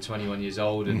you're 21 years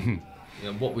old, and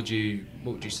what would you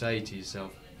say to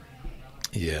yourself?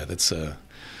 Yeah, that's a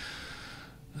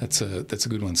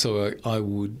good one. So I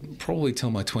would probably tell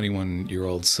my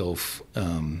 21-year-old self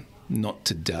not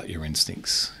to doubt your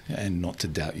instincts and not to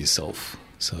doubt yourself.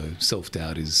 So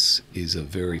self-doubt is a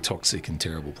very toxic and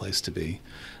terrible place to be.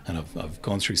 And I've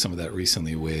gone through some of that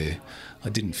recently where I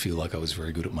didn't feel like I was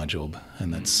very good at my job,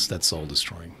 and that's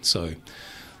soul-destroying. So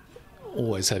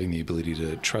always having the ability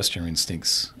to trust your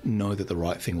instincts, know that the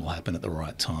right thing will happen at the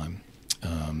right time.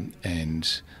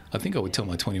 And I think I would tell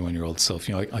my 21-year-old self,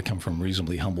 I come from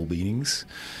reasonably humble beginnings,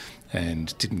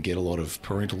 and didn't get a lot of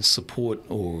parental support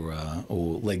or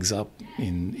legs up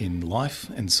in life,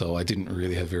 and so I didn't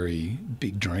really have very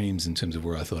big dreams in terms of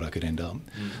where I thought I could end up.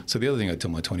 So the other thing I'd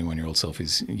tell my 21-year-old self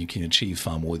is you can achieve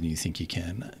far more than you think you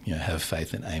can. Have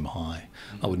faith and aim high.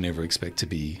 I would never expect to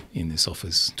be in this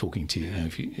office talking to you.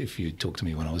 If you talked to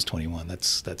me when I was 21,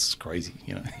 that's crazy.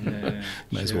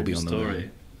 May as well be on the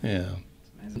road. Yeah.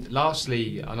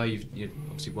 Lastly, I know you've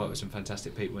obviously worked with some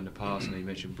fantastic people in the past. I know you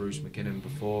mentioned Bruce McKinnon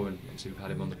before, and obviously we've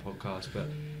had him on the podcast. But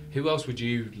who else would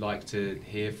you like to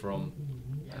hear from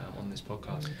on this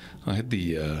podcast? I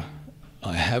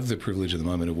have the privilege at the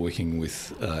moment of working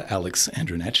with Alex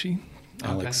Andronacci.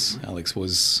 Alex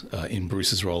was in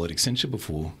Bruce's role at Accenture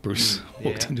before Bruce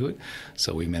walked into it,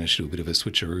 so we managed to do a bit of a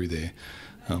switcheroo there.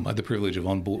 I had the privilege of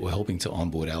helping to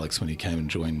onboard Alex when he came and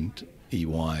joined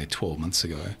EY 12 months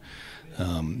ago.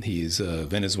 He is a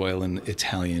Venezuelan,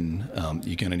 Italian.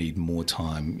 You're going to need more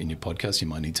time in your podcast. You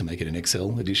might need to make it an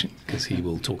XL edition because he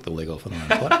will talk the leg off an iron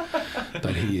pot.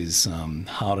 But he is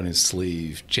hard on his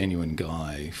sleeve, genuine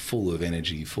guy, full of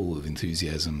energy, full of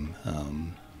enthusiasm.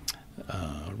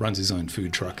 Runs his own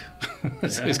food truck.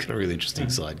 So he's got a really interesting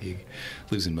side gig.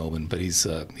 Lives in Melbourne, but he's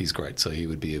great. So he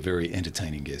would be a very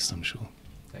entertaining guest, I'm sure.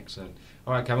 Excellent.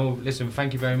 All right, Cam, listen,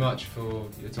 thank you very much for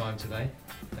your time today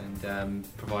and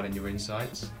providing your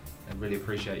insights. I really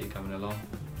appreciate you coming along.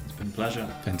 It's been a pleasure.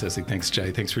 Fantastic. Thanks,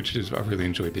 Jay. Thanks, Richard. I really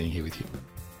enjoyed being here with you.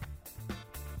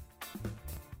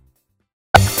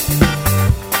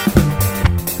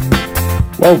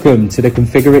 Welcome to the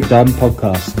Configure It Done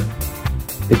podcast.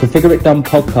 The Configure It Done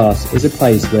podcast is a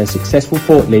place where successful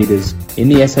thought leaders in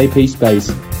the SAP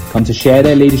space come to share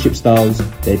their leadership styles,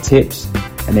 their tips,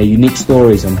 and their unique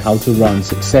stories on how to run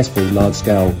successful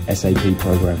large-scale SAP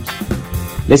programs.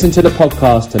 Listen to the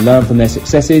podcast to learn from their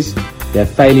successes, their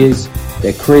failures,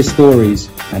 their career stories,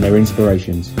 and their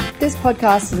inspirations. This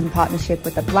podcast is in partnership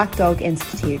with the Black Dog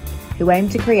Institute, who aim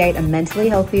to create a mentally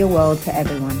healthier world for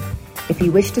everyone. If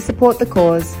you wish to support the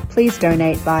cause, please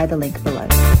donate via the link below.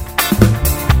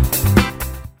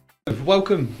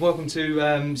 Welcome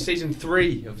to season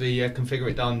 3 of the Configure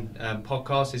It Done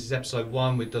podcast. This is episode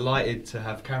 1. We're delighted to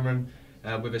have Cameron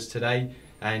with us today,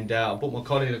 and I brought my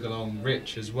colleague along,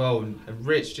 Rich, as well. And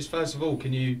Rich, just first of all,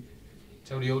 can you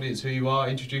tell the audience who you are,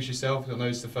 introduce yourself? I know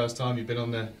it's the first time you've been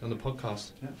on the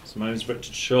podcast. Yeah. So my name is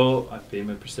Richard Shaw. I've been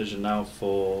with Precision now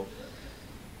for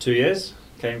 2 years.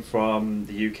 Came from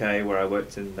the UK, where I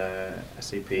worked in the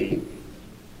SAP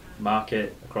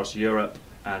market across Europe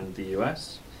and the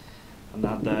US. And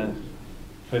I had the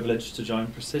privilege to join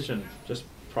Precision just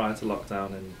prior to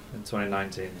lockdown in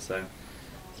 2019. So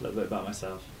it's a little bit about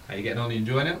myself. How are you getting on? Are you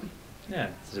enjoying it? Yeah,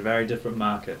 it's a very different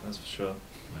market, that's for sure.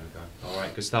 There we go. All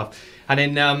right, good stuff.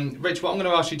 And then, Rich, what I'm going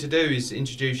to ask you to do is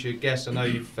introduce your guest. I know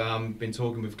you've been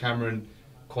talking with Cameron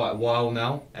quite a while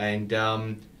now, and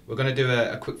we're going to do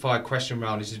a quick-fire question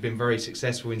round. This has been very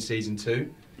successful in season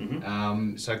 2.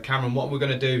 Mm-hmm. So, Cameron, what we're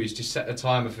going to do is just set the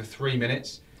timer for 3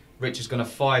 minutes. Rich is going to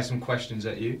fire some questions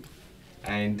at you,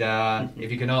 and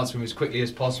if you can answer them as quickly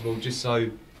as possible, just so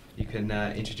you can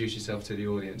introduce yourself to the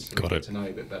audience and get to know you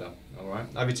a bit better. All right,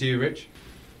 over to you, Rich.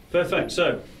 Perfect.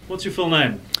 So, what's your full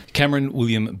name? Cameron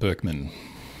William Berkman.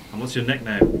 And what's your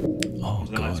nickname? Oh,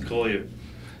 God. Like to call you?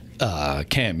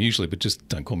 Cam, usually, but just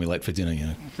don't call me late for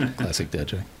dinner, Classic Dad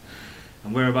joke.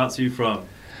 And whereabouts are you from?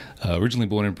 Originally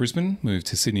born in Brisbane, moved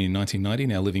to Sydney in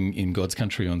 1990, now living in God's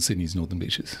country on Sydney's northern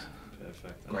beaches.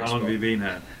 How long have you been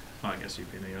here? Oh, I guess you've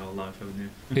been here your whole life, haven't you?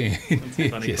 That's a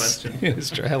funny question. Yes,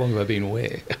 true. How long have I been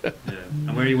where? Yeah.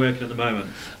 And where are you working at the moment?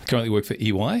 I currently work for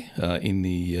EY in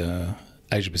the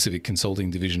Asia Pacific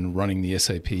Consulting Division, running the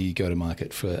SAP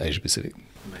go-to-market for Asia Pacific.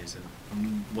 Amazing.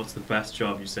 And what's the best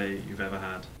job you say you've ever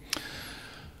had?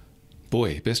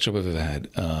 Boy, best job I've ever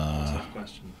had. Tough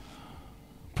question.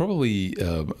 Probably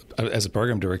as a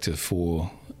program director for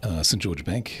St George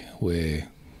Bank, where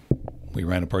we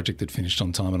ran a project that finished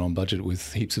on time and on budget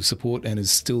with heaps of support and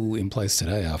is still in place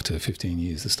today after 15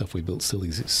 years. The stuff we built still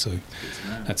exists, so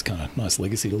that's kind of a nice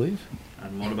legacy to leave.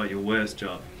 And what about your worst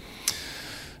job?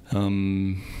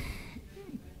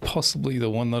 Possibly the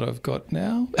one that I've got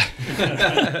now.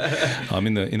 I'm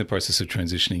in the process of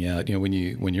transitioning out. When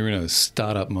you're in a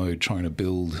startup mode trying to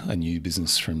build a new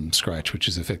business from scratch, which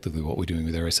is effectively what we're doing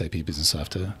with our SAP business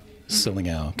after selling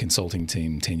our consulting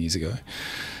team 10 years ago.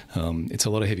 It's a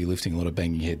lot of heavy lifting, a lot of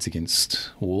banging heads against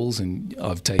walls, and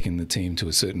I've taken the team to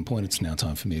a certain point. It's now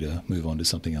time for me to move on to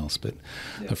something else. But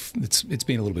it's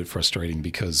been a little bit frustrating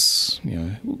because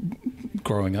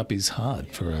growing up is hard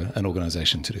for an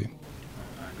organisation to do.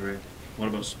 I agree. What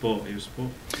about sport? Are you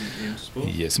into sport?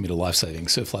 Yes, I'm into life-saving,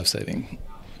 surf life-saving.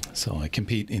 So I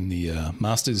compete in the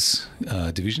Masters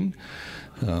division.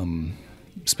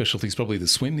 Specialty is probably the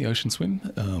swim, the ocean swim,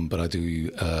 but I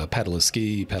do paddle a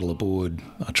ski, paddle a board.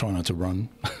 I try not to run.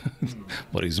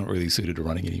 Body's not really suited to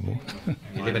running anymore.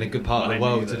 You live in a good part of the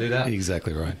world to do that.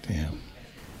 Exactly right, yeah.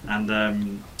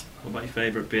 And what about your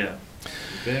favourite beer?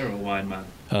 Beer or wine, man?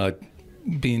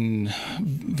 Been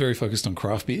very focused on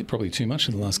craft beer, probably too much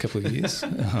in the last couple of years.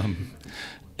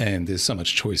 And there's so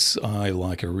much choice. I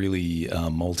like a really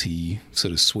malty,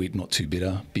 sort of sweet, not too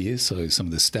bitter beer. So some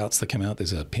of the stouts that come out,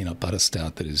 there's a peanut butter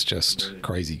stout that is just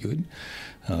crazy good.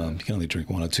 You can only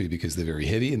drink one or two because they're very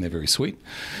heavy and they're very sweet.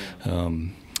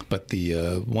 But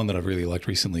the one that I've really liked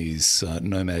recently is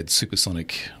Nomad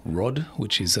Supersonic Rod,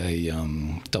 which is a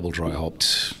double dry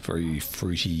hopped, very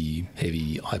fruity,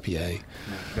 heavy IPA. Yeah,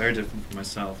 very different from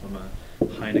myself. I'm a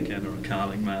Heineken or a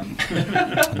Carling man.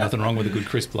 Nothing wrong with a good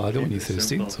crisp lager when you're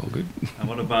thirsty. Simple. It's all good. And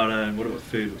what about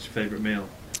food? What's your favourite meal?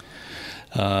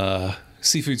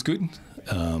 Seafood's good.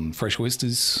 Fresh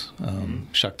oysters,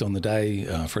 shucked on the day,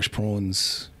 fresh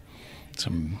prawns,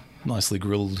 some nicely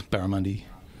grilled barramundi.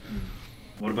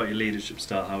 What about your leadership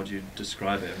style? How would you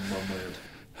describe it in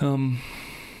one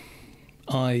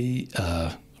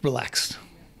word? Relaxed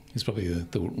is probably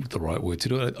the right word to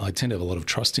do it. I tend to have a lot of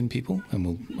trust in people,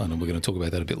 and I know we're going to talk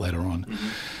about that a bit later on.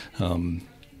 Mm-hmm.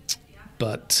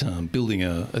 But building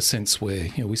a sense where,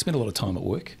 we spend a lot of time at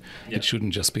work. Yeah. It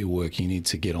shouldn't just be work. You need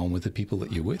to get on with the people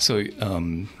that you're with. So,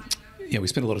 we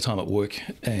spend a lot of time at work,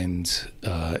 and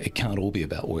it can't all be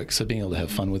about work. So being able to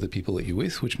have fun with the people that you're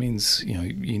with, which means,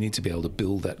 you need to be able to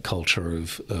build that culture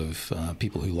of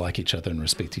people who like each other and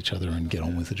respect each other and get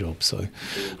on with the job. So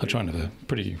I try and have a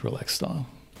pretty relaxed style.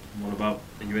 What about,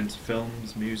 are you into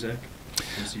films, music?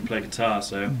 Obviously you play guitar,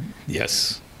 so...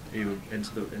 Yes. Are you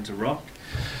into rock?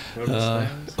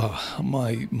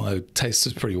 My taste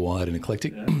is pretty wide and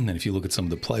eclectic, yeah. And if you look at some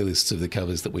of the playlists of the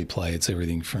covers that we play, it's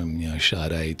everything from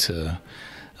Sade to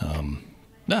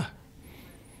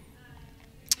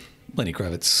Lenny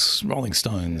Kravitz, Rolling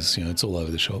Stones. It's all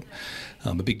over the shop.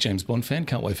 I'm a big James Bond fan.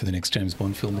 Can't wait for the next James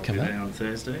Bond film to come out on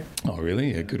Thursday. Oh,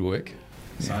 really? Yeah, good work.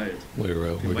 Excited. Yeah.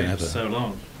 We're going to have for so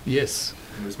long. Yes.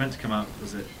 It was meant to come out,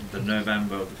 was it the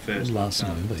November of the first? Last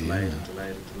November, delayed.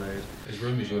 There's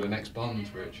rumours you're the next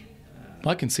Bond, Rich.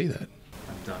 I can see that.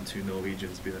 I'm down to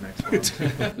Norwegians to be the next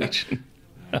Bond.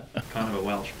 Kind of a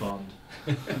Welsh Bond.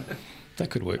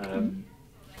 That could work.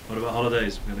 What about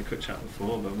holidays? We had a quick chat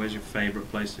before, but where's your favourite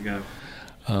place to go?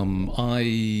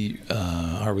 I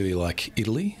really like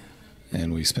Italy.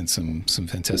 And we spent some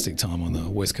fantastic time on the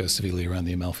west coast of Italy around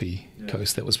the Amalfi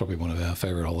Coast. That was probably one of our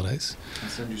favourite holidays. I'll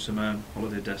send you some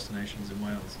holiday destinations in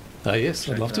Wales. Yes,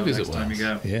 I'd love to visit Wales. Next time you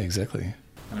go. Yeah, exactly.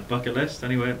 And a bucket list,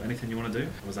 anyway, anything you want to do?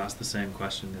 I was asked the same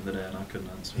question the other day and I couldn't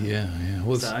answer it. Yeah.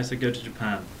 Well, so I said go to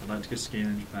Japan. I'd like to go skiing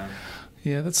in Japan.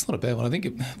 Yeah, that's not a bad one. I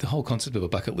think the whole concept of a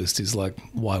bucket list is like,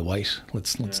 why wait?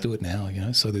 Let's do it now,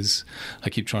 So I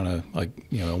keep trying to, I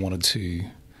wanted to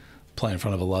play in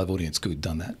front of a live audience. Good,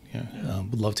 done that.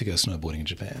 Would love to go snowboarding in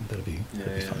Japan. That'd be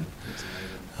fun. That's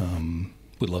amazing.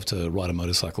 Would love to ride a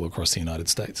motorcycle across the United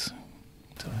States.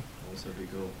 So. Also be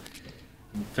cool.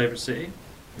 Favourite city?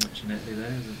 You mentioned Italy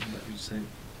there. What would you say?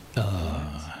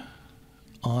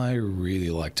 I really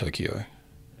like Tokyo.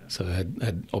 So I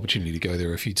had opportunity to go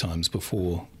there a few times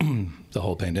before the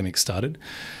whole pandemic started,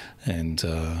 and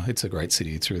it's a great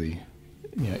city. It's really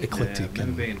eclectic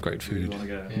and great food. Really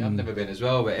yeah, I've never been as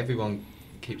well, but everyone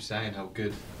keeps saying how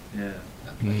good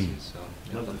that place is. So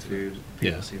love the food.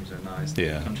 People seem so nice.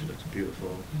 The country looks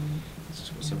beautiful. It's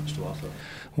just got so much to offer.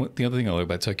 Well, the other thing I like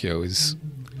about Tokyo is,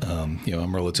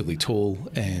 I'm relatively tall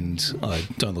and I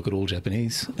don't look at all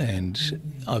Japanese, and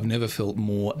I've never felt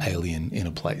more alien in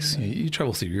a place. You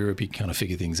travel through Europe, you kind of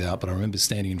figure things out, but I remember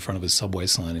standing in front of a subway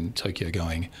sign in Tokyo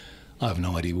going, I have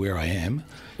no idea where I am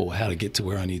or how to get to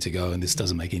where I need to go, and this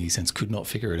doesn't make any sense. Could not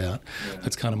figure it out. Yeah.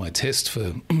 That's kind of my test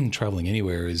for travelling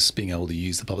anywhere, is being able to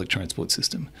use the public transport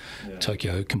system. Yeah.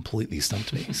 Tokyo completely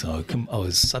stumped me. So I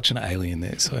was such an alien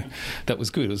there. So that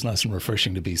was good. It was nice and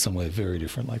refreshing to be somewhere very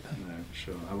different like that. No, for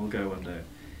sure. I will go one day.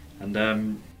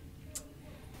 And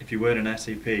if you weren't an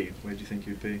SAP, where do you think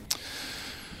you'd be?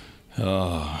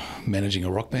 Managing a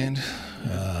rock band,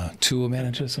 tour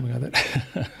manager, something like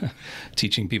that.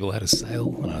 Teaching people how to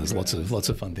sail. There's lots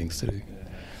of fun things to do.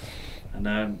 Yeah. And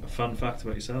a fun fact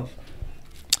about yourself.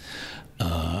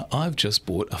 I've just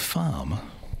bought a farm.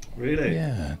 Really?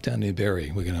 Yeah, down near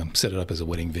Berry. We're going to set it up as a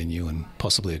wedding venue and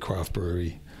possibly a craft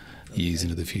brewery years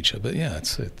into the future. But yeah,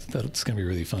 it's going to be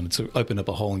really fun. It's opened up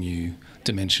a whole new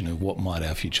dimension of what might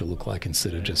our future look like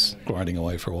instead of just grinding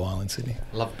away for a while in Sydney.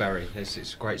 Love Berry.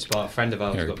 It's a great spot. A friend of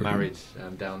ours got married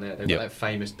down there. They've got that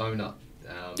famous donut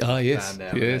Yes, fan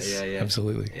there. yes, Yeah,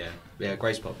 absolutely. Yeah,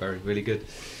 great spot, Bury, really good.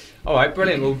 All right,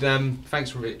 brilliant. Well,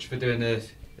 thanks, Rich, for doing the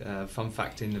fun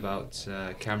facting about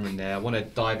Cameron there. I want to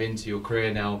dive into your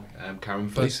career now, Cameron.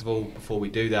 First of all, before we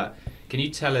do that, can you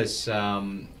tell us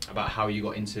about how you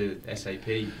got into SAP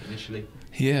initially?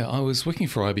 Yeah, I was working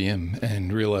for IBM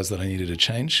and realised that I needed a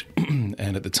change.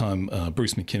 And at the time,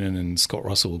 Bruce McKinnon and Scott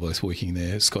Russell were both working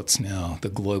there. Scott's now the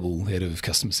global head of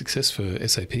customer success for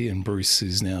SAP, and Bruce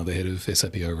is now the head of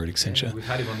SAP over at Accenture. Yeah, we've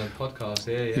had him on the podcast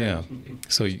here. Yeah.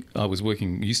 So I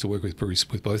used to work with Bruce,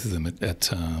 with both of them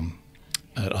at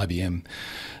IBM.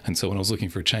 And so when I was looking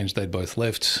for a change, they'd both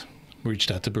left.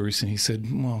 Reached out to Bruce and he said,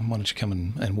 well, why don't you come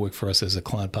and work for us as a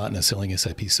client partner selling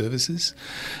SAP services?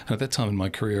 And at that time in my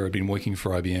career, I'd been working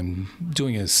for IBM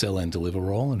doing a sell and deliver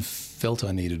role and felt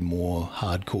I needed more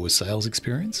hardcore sales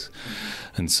experience.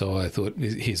 And so I thought,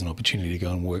 here's an opportunity to go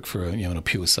and work for in a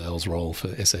pure sales role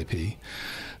for SAP.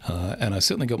 And I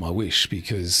certainly got my wish,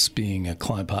 because being a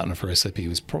client partner for SAP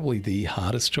was probably the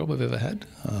hardest job I've ever had.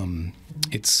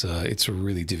 It's a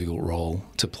really difficult role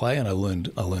to play, and I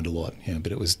learned a lot.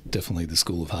 But it was definitely the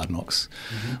school of hard knocks.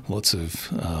 Mm-hmm.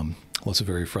 Lots of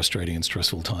very frustrating and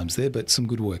stressful times there, but some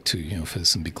good work too. For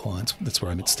some big clients. That's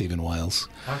where I met Stephen Wales.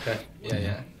 Okay.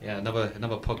 Yeah. Another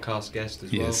podcast guest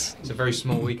as well. Yes. It's a very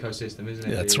small ecosystem, isn't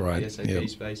it? That's right. The SAP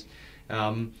space.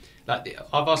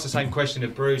 I've asked the same question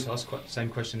of Bruce. I asked the same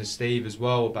question of Steve as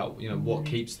well about what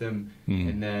keeps them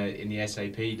in the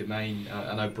SAP domain.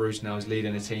 I know Bruce now is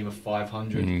leading a team of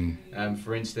 500,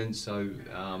 for instance. So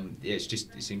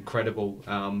it's incredible.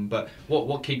 But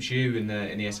what keeps you in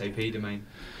the SAP domain?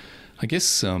 I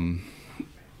guess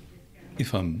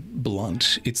if I'm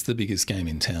blunt, it's the biggest game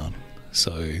in town.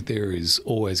 So there is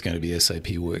always going to be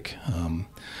SAP work.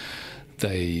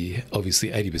 They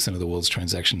obviously 80% of the world's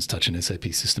transactions touch an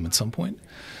SAP system at some point.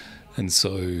 And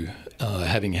so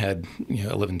having had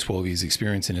 11, 12 years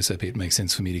experience in SAP, it makes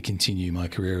sense for me to continue my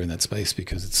career in that space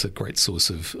because it's a great source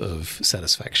of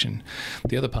satisfaction.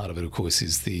 The other part of it, of course,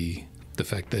 is the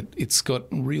fact that it's got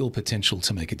real potential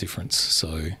to make a difference.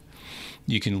 So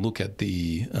you can look at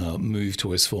the move to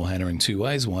S4HANA in two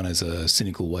ways. One as a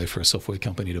cynical way for a software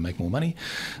company to make more money.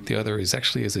 The other is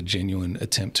actually as a genuine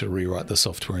attempt to rewrite the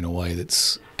software in a way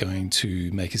that's going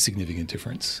to make a significant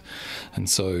difference. And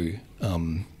so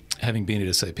having been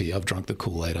at SAP, I've drunk the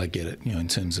Kool-Aid. I get it, in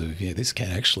terms of, this can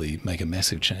actually make a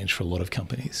massive change for a lot of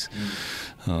companies.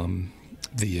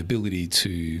 The ability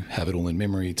to have it all in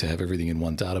memory, to have everything in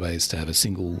one database, to have a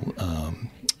single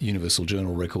universal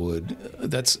journal record,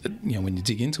 that's, when you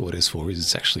dig into what S4 is,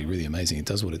 it's actually really amazing. It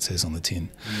does what it says on the tin.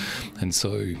 And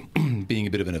so being a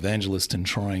bit of an evangelist and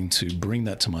trying to bring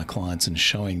that to my clients and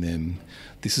showing them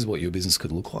this is what your business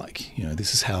could look like,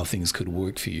 this is how things could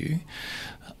work for you.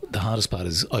 The hardest part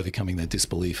is overcoming that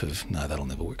disbelief of, no, that'll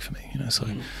never work for me. So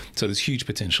there's huge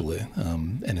potential there.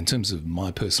 And in terms of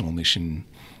my personal mission,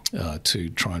 to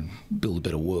try and build a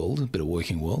better world, a better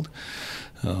working world,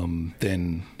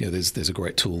 then there's a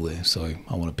great tool there. So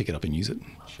I want to pick it up and use it.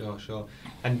 Sure.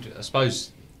 And I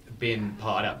suppose being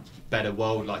part of that better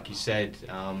world, like you said,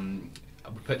 I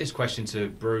put this question to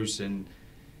Bruce, and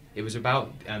it was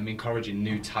about encouraging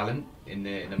new talent in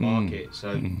the market.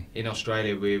 So in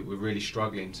Australia, we're really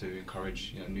struggling to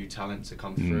encourage new talent to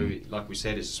come through. Like we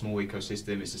said, it's a small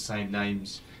ecosystem. It's the same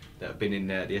names that have been in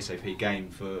the SAP game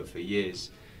for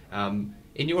years. In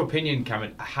your opinion,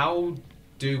 Cameron, how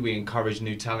do we encourage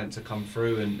new talent to come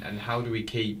through, and how do we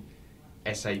keep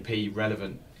SAP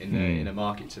relevant in the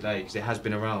market today? Because it has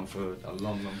been around for a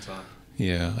long time.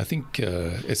 Yeah, I think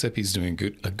SAP is doing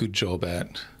a good job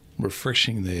at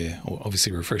refreshing their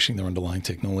underlying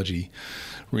technology,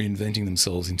 reinventing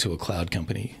themselves into a cloud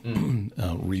company,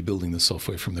 rebuilding the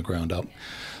software from the ground up.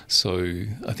 So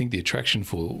I think the attraction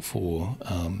for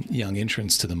young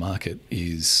entrants to the market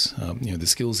is, the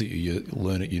skills that you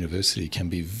learn at university can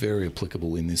be very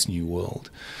applicable in this new world.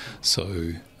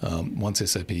 So once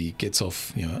SAP gets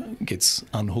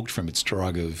unhooked from its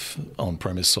drug of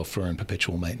on-premise software and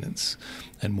perpetual maintenance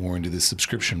and more into this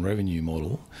subscription revenue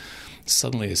model,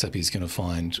 suddenly SAP is going to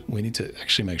find we need to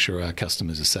actually make sure our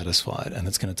customers are satisfied, and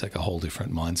it's going to take a whole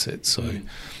different mindset. So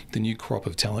the new crop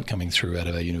of talent coming through out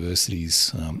of our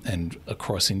universities and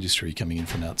across industry coming in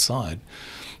from outside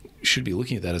should be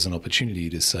looking at that as an opportunity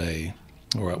to say,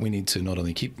 all right, we need to not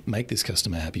only make this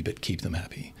customer happy, but keep them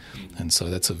happy. And so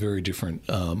that's a very different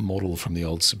model from the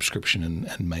old subscription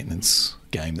and maintenance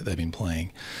game that they've been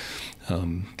playing.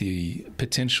 The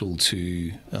potential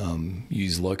to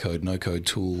use low-code, no-code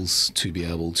tools to be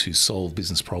able to solve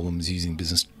business problems using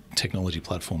business technology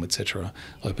platform, etc.,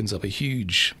 opens up a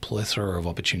huge plethora of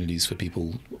opportunities for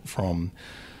people from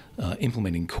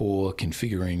implementing core,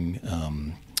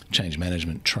 configuring, change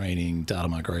management, training, data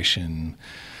migration.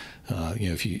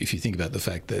 If you think about the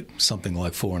fact that something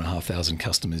like 4,500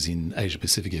 customers in Asia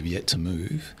Pacific have yet to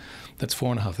move, that's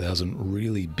 4,500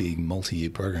 really big multi-year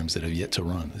programs that have yet to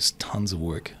run. There's tons of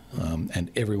work, and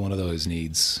every one of those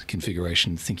needs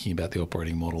configuration, thinking about the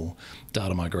operating model,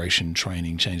 data migration,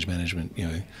 training, change management.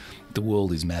 The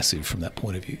world is massive from that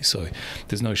point of view. So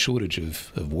there's no shortage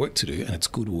of work to do, and it's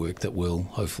good work that will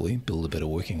hopefully build a better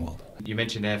working world. You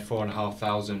mentioned there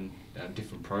 4,500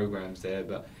 different programs there,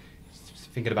 but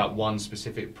thinking about one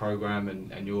specific program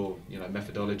and your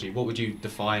methodology, what would you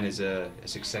define as a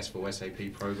successful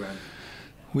SAP program?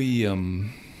 We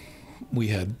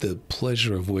had the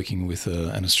pleasure of working with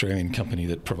an Australian company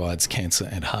that provides cancer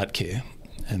and heart care,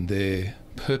 and their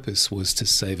purpose was to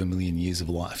save 1 million years of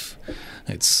life.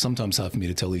 It's sometimes hard for me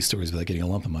to tell these stories without getting a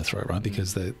lump in my throat, right?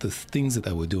 Because the things that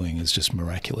they were doing is just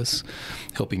miraculous,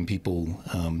 helping people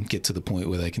get to the point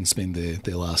where they can spend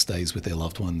their last days with their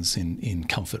loved ones in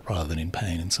comfort rather than in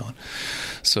pain and so on.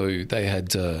 So they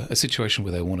had a situation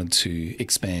where they wanted to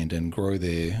expand and grow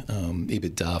their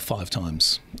EBITDA 5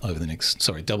 times over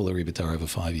double their EBITDA over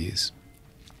 5 years.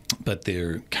 But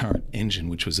their current engine,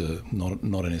 which was not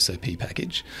an SAP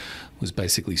package, was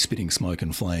basically spitting smoke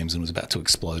and flames and was about to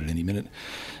explode at any minute.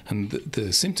 And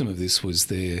the symptom of this was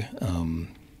their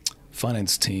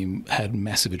finance team had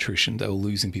massive attrition. They were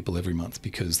losing people every month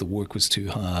because the work was too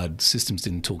hard, systems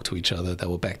didn't talk to each other, they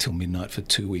were back till midnight for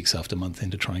 2 weeks after month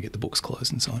end to try and get the books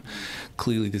closed and so on.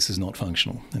 Clearly this is not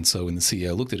functional. And so when the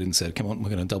CEO looked at it and said, come on, we're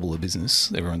going to double the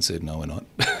business, everyone said, no, we're not.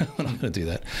 We're not going to do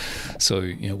that. So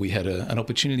we had an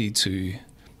opportunity to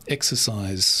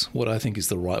exercise what I think is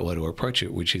the right way to approach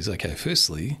it, which is, okay,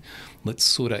 firstly, let's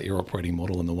sort out your operating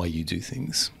model and the way you do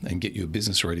things and get your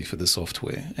business ready for the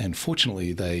software. And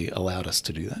fortunately, they allowed us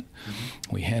to do that.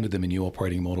 Mm-hmm. We handed them a new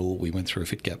operating model. We went through a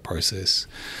fit gap process.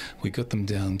 We got them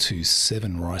down to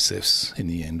 7 RICEFs in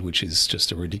the end, which is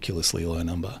just a ridiculously low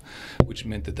number, which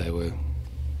meant that they were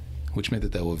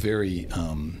very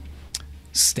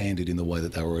standard in the way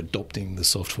that they were adopting the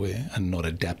software and not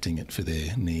adapting it for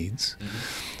their needs. Mm-hmm.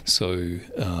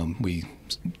 So we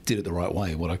did it the right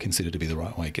way, what I consider to be the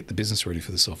right way, get the business ready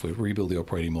for the software, rebuild the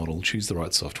operating model, choose the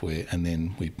right software, and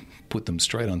then we put them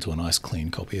straight onto a nice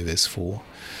clean copy of S4.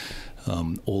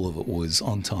 All of it was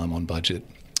on time, on budget,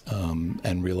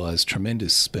 and realised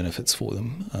tremendous benefits for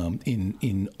them.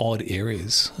 In odd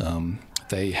areas,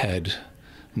 they had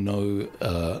no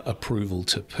approval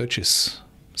to purchase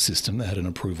system. They had an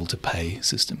approval to pay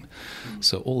system.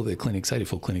 So all of their clinics,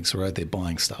 84 clinics, were out there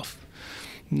buying stuff.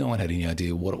 No one had any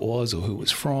idea what it was or who it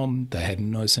was from. They had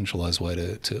no centralised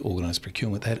way to organise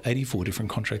procurement. They had 84 different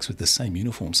contracts with the same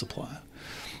uniform supplier.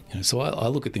 So I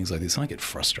look at things like this and I get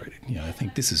frustrated. I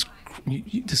think this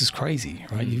is crazy,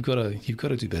 right? You've got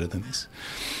to do better than this.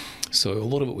 So a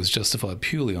lot of it was justified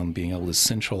purely on being able to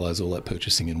centralise all that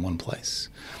purchasing in one place,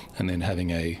 and then having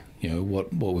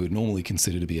what we would normally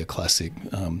consider to be a classic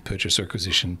purchase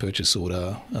requisition, purchase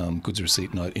order, goods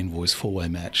receipt note, invoice, 4-way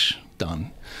match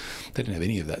done. They didn't have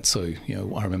any of that. So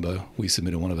I remember we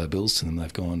submitted one of our bills to them.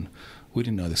 They've gone, we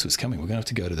didn't know this was coming. We're going to have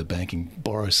to go to the bank and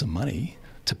borrow some money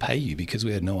to pay you because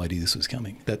we had no idea this was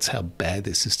coming. That's how bad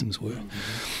their systems were.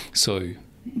 Mm-hmm. So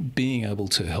being able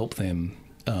to help them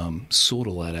sort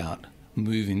all that out,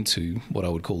 move into what I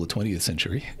would call the 20th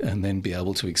century, and then be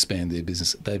able to expand their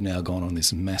business. They've now gone on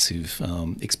this massive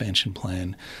expansion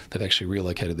plan. They've actually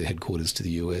relocated their headquarters to the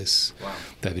US. Wow.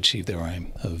 They've achieved their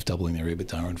aim of doubling their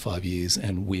EBITDA in 5 years,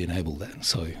 and we enabled that.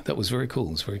 So that was very cool.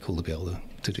 It was very cool to be able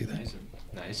to do that. Amazing.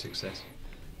 That is success.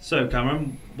 So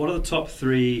Cameron, what are the top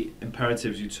 3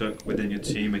 imperatives you took within your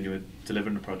team when you were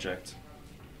delivering the project?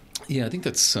 Yeah, I think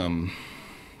that's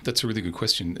a really good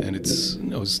question, and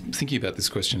I was thinking about this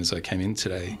question as I came in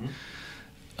today.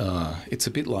 Mm-hmm. It's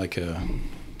a bit like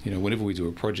whenever we do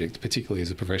a project, particularly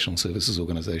as a professional services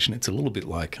organisation, it's a little bit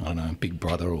like, I don't know, Big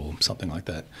Brother or something like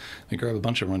that. We grab a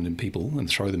bunch of random people and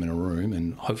throw them in a room,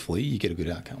 and hopefully you get a good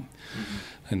outcome. Mm-hmm.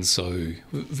 And so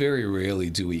very rarely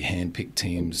do we handpick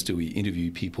teams, do we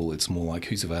interview people. It's more like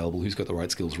who's available, who's got the right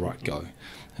skills, right, go.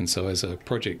 And so as a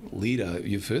project leader,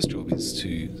 your first job is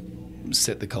to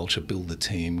set the culture, build the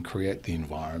team, create the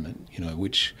environment,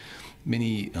 which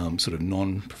many sort of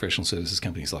non-professional services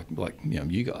companies like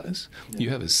you guys, you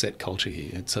have a set culture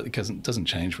here. It doesn't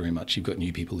change very much. You've got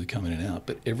new people who come in and out,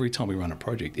 but every time we run a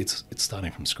project, it's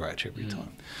starting from scratch every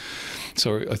time.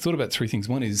 So I thought about 3 things.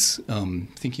 One is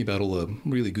thinking about all the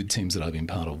really good teams that I've been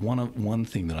part of. One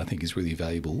thing that I think is really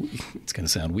valuable, it's going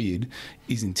to sound weird,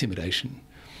 is intimidation.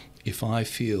 if I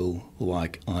feel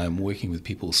like I'm working with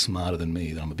people smarter than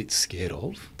me that I'm a bit scared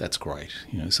of, that's great.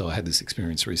 So I had this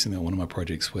experience recently on one of my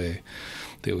projects where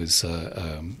there was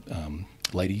a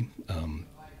lady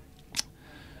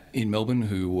in Melbourne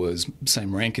who was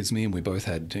same rank as me, and we both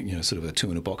had sort of a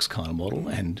 2-in-a-box kind of model,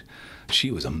 and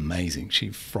she was amazing. She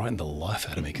frightened the life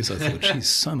out of me because I thought she's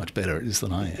so much better at this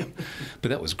than I am. But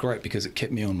that was great because it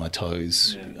kept me on my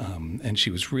toes, and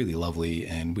she was really lovely,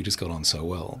 and we just got on so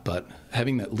well. But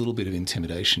having that little bit of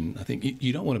intimidation, I think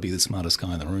you don't want to be the smartest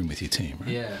guy in the room with your team,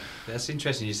 right? Yeah, that's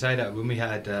interesting you say that. When we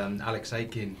had Alex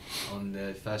Aitken on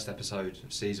the first episode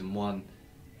of season 1,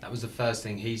 that was the first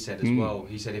thing he said as well.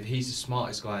 He said if he's the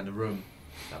smartest guy in the room,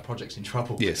 that project's in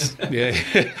trouble. Yes, yeah,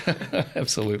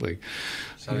 absolutely.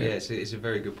 So yeah, it's a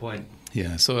very good point.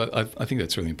 Yeah, so I think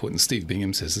that's really important. Steve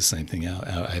Bingham says the same thing,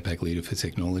 our APAC leader for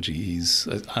technology.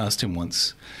 I asked him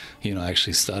once, I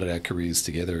actually started our careers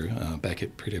together back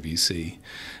at PwC,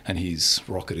 and he's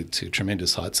rocketed to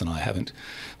tremendous heights and I haven't,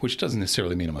 which doesn't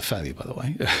necessarily mean I'm a failure, by the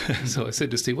way. So I said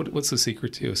to Steve, what's the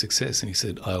secret to your success? And he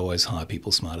said, I always hire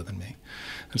people smarter than me.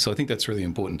 And so I think that's really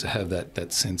important to have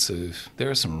that sense of there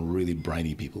are some really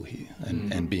brainy people here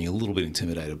and being a little bit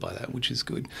intimidated by that, which is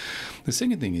good. The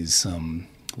second thing is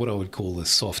what I would call the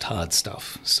soft, hard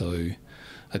stuff. So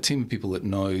a team of people that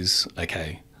knows,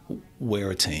 okay, we're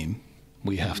a team.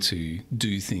 We have to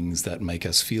do things that make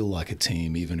us feel like a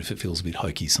team, even if it feels a bit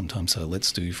hokey sometimes. So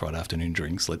let's do Friday afternoon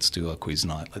drinks. Let's do our quiz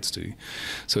night.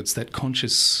 So it's that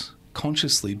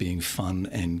consciously being fun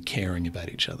and caring about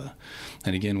each other.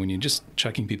 And again, when you're just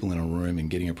chucking people in a room and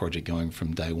getting a project going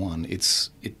from day one,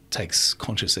 it takes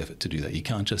conscious effort to do that. You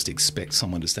can't just expect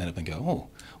someone to stand up and go, oh,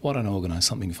 why don't I organise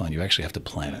something fun? You actually have to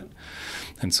plan it.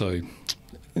 And so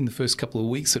in the first couple of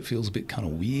weeks, it feels a bit kind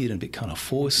of weird and a bit kind of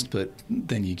forced, but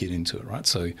then you get into it, right?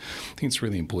 So I think it's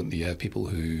really important that you have people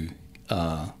who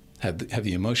have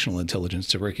the emotional intelligence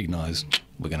to recognise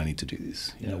we're going to need to do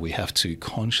this. We have to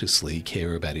consciously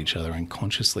care about each other and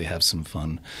consciously have some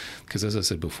fun. Because as I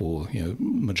said before,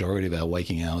 majority of our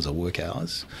waking hours are work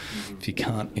hours. If you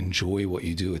can't enjoy what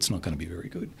you do, it's not going to be very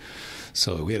good.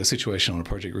 So we had a situation on a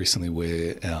project recently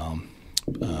where our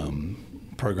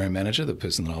program manager, the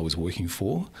person that I was working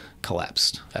for,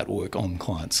 collapsed at work on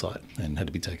client site and had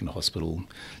to be taken to hospital.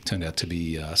 Turned out to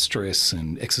be stress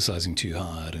and exercising too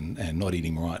hard and not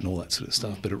eating right and all that sort of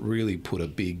stuff. But it really put a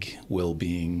big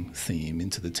well-being theme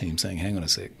into the team, saying, hang on a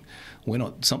sec,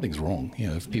 something's wrong.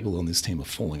 If people on this team are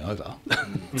falling over,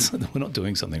 so we're not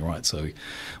doing something right. So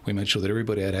we made sure that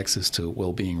everybody had access to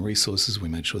well-being resources. We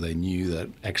made sure they knew that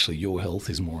actually your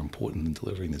health is more important than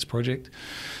delivering this project.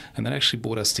 And that actually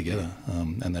brought us together.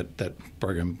 And that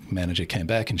program manager came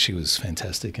back and she was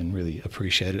fantastic and really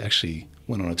appreciated. Actually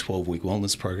went on a 12-week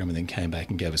wellness program and then came back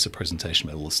and gave us a presentation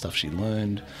about all the stuff she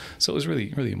learned. So it was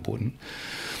really, really important.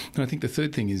 And I think the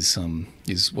third thing is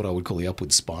what I would call the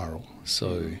upward spiral.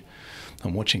 So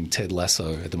I'm watching Ted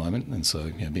Lasso at the moment, and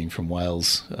so being from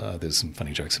Wales, there's some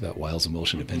funny jokes about Wales and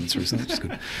Welsh independence recently, which is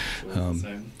good.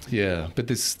 But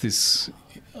this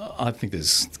I think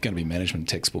there's going to be management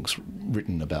textbooks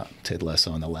written about Ted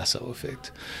Lasso and the Lasso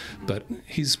effect. But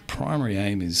his primary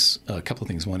aim is a couple of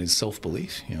things. One is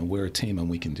self-belief. We're a team and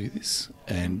we can do this,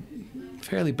 and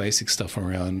fairly basic stuff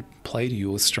around play to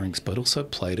your strengths, but also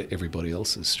play to everybody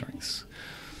else's strengths,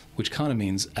 which kind of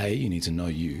means A, you need to know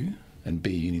you, and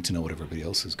B, you need to know what everybody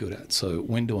else is good at. So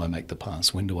when do I make the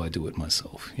pass? When do I do it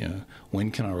myself?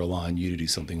 When can I rely on you to do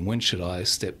something? When should I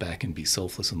step back and be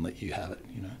selfless and let you have it?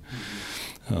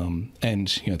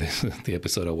 The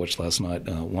episode I watched last night,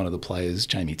 one of the players,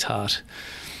 Jamie Tart,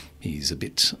 he's a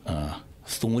bit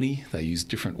thorny. They use a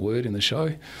different word in the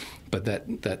show, but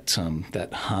that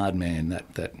hard man,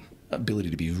 that ability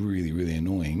to be really, really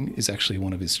annoying is actually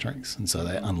one of his strengths. And so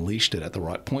they unleashed it at the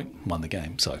right point, won the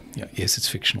game. So, yes, it's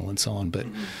fictional and so on, but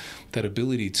that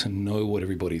ability to know what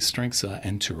everybody's strengths are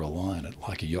and to rely on it,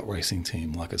 like a yacht racing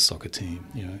team, like a soccer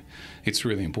team, it's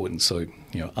really important. So,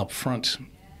 up front,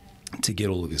 to get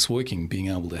all of this working, being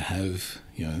able to have,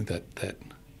 that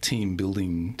team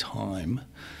building time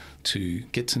to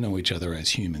get to know each other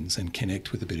as humans and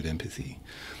connect with a bit of empathy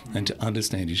and to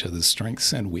understand each other's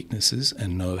strengths and weaknesses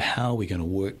and know how we're going to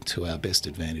work to our best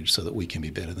advantage so that we can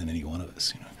be better than any one of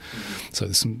us. So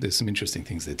there's some interesting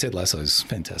things there. Ted Lasso is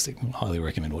fantastic. I highly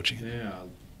recommend watching it. Yeah,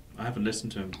 I haven't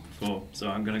listened to him before, so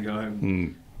I'm going to go home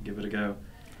and give it a go.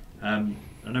 I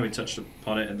know we touched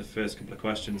upon it in the first couple of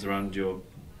questions around you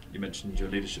mentioned your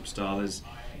leadership style is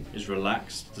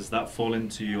relaxed. Does that fall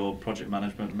into your project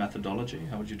management methodology?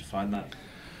 How would you define that?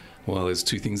 Well, there's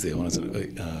two things there. One is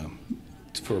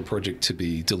for a project to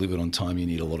be delivered on time, you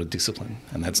need a lot of discipline,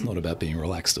 and that's not about being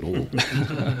relaxed at all.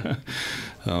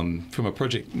 From a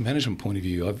project management point of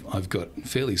view, I've got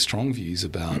fairly strong views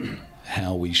about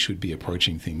how we should be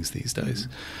approaching things these days.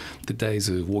 The days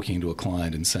of walking into a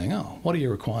client and saying, oh, what are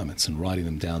your requirements, and writing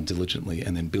them down diligently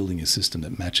and then building a system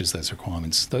that matches those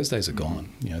requirements, those days are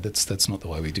gone. That's not the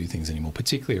way we do things anymore,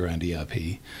 particularly around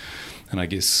ERP. And I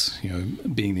guess,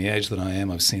 being the age that I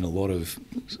am, I've seen a lot of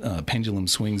pendulum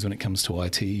swings when it comes to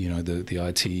IT, the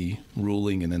IT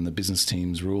ruling and then the business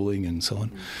teams ruling and so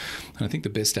on. And I think the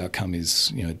best outcome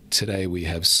is, today we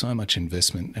have so much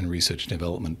investment and research and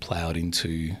development ploughed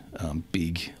into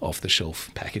big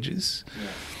off-the-shelf packages.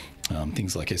 Yeah.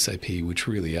 Things like SAP, which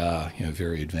really are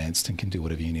very advanced and can do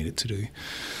whatever you need it to do.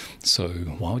 So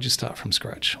why would you start from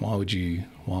scratch? Why would you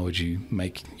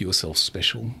make yourself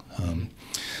special?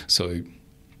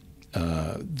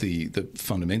 The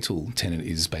fundamental tenet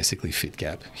is basically fit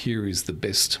gap. Here is the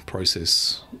best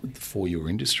process for your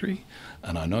industry,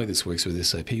 and I know this works with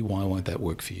SAP. Why won't that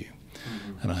work for you?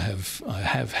 Mm-hmm. And I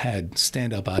have had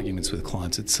stand-up arguments with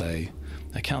clients that say,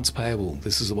 accounts payable,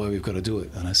 this is the way we've got to do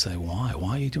it. And I say, why?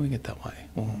 Why are you doing it that way?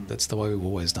 Well, that's the way we've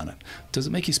always done it. Does it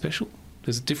make you special?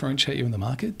 Does it differentiate you in the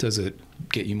market? Does it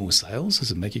get you more sales?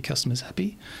 Does it make your customers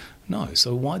happy? No.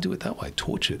 So why do it that way?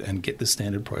 Torch it and get the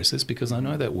standard process, because I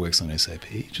know that works on SAP.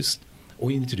 Just all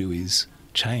you need to do is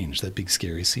change that big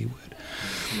scary C word.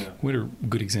 Yeah. We're a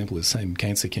good example of the same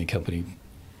cancer care company.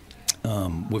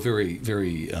 We're very,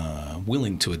 very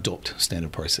willing to adopt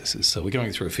standard processes. So we're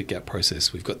going through a fit gap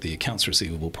process. We've got the accounts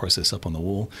receivable process up on the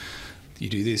wall. You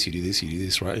do this, you do this, you do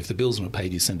this, right? If the bill's not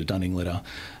paid, you send a dunning letter.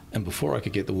 And before I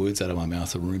could get the words out of my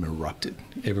mouth, the room erupted.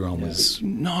 Everyone was,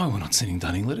 no, we're not sending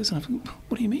dunning letters. And I thought,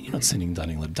 what do you mean you're not sending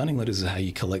dunning letters? Dunning letters is how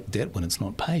you collect debt when it's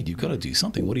not paid. You've got to do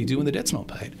something. What do you do when the debt's not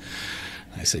paid?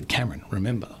 And I said, Cameron,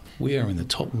 remember, we are in the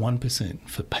top 1%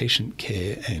 for patient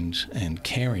care and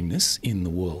caringness in the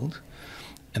world.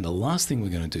 And the last thing we're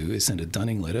going to do is send a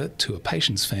dunning letter to a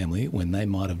patient's family when they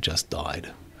might have just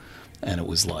died. And it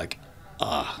was like,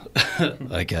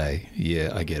 okay, yeah,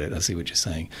 I get it. I see what you're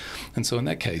saying. And so in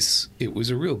that case, it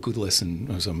was a real good lesson.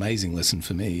 It was an amazing lesson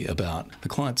for me about the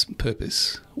client's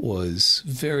purpose was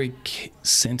very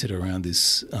centered around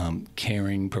this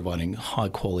caring, providing high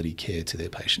quality care to their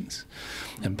patients.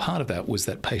 And part of that was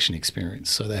that patient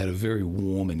experience. So they had a very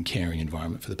warm and caring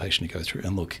environment for the patient to go through.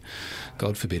 And look,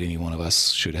 God forbid any one of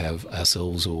us should have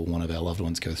ourselves or one of our loved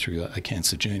ones go through a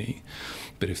cancer journey.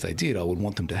 But if they did, I would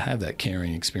want them to have that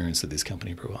caring experience that this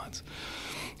company provides.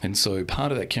 And so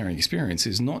part of that caring experience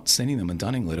is not sending them a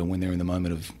dunning letter when they're in the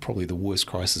moment of probably the worst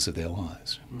crisis of their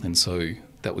lives. And so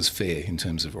that was fair in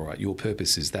terms of, all right, your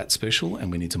purpose is that special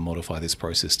and we need to modify this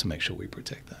process to make sure we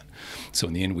protect that. So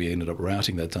in the end, we ended up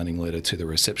routing that dunning letter to the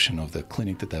reception of the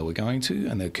clinic that they were going to,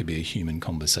 and there could be a human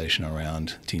conversation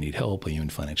around, do you need help? Are you in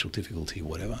financial difficulty?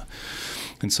 Whatever.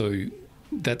 And so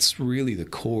that's really the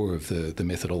core of the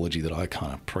methodology that I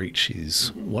kind of preach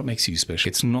is what makes you special.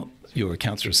 It's not your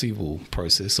accounts receivable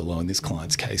process, although in this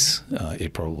client's case,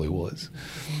 it probably was.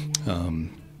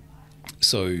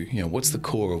 So, what's the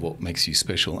core of what makes you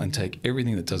special, and take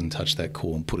everything that doesn't touch that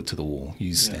core and put it to the wall,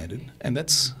 use standard. And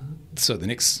that's, so the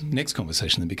next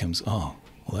conversation then becomes, well,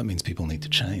 that means people need to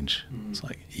change. It's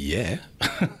like, yeah.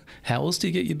 How else do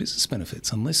you get your business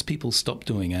benefits? Unless people stop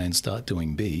doing A and start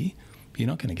doing B, you're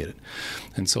not going to get it.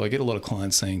 And so I get a lot of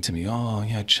clients saying to me,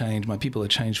 change, my people are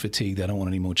change fatigued, they don't want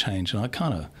any more change. And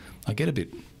I get a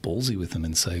bit ballsy with them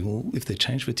and say, well, if they're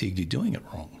change fatigued, you're doing it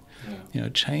wrong. Yeah.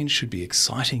 Change should be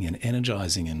exciting and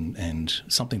energizing and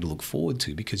something to look forward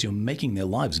to, because you're making their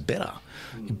lives better.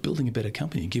 You're building a better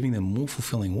company, you're giving them more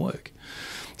fulfilling work.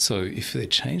 So if they're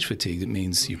change fatigued, it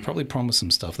means you've probably promised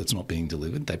them stuff that's not being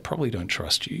delivered. They probably don't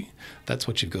trust you. That's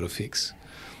what you've got to fix.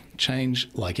 Change,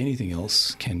 like anything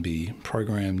else, can be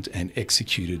programmed and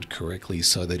executed correctly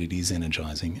so that it is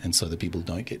energizing and so that people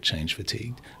don't get change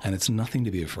fatigued. And it's nothing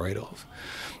to be afraid of.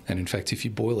 And in fact, if you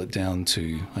boil it down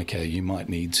to, okay, you might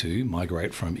need to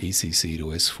migrate from ECC to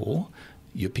S4,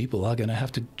 your people are going to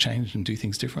have to change and do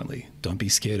things differently. Don't be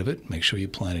scared of it. Make sure you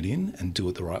plan it in and do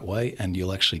it the right way, and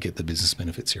you'll actually get the business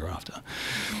benefits you're after.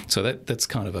 So that's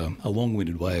kind of a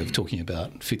long-winded way of talking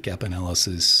about fit gap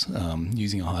analysis,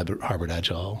 using a hybrid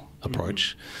agile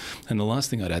approach. And the last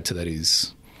thing I'd add to that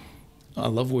is I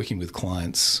love working with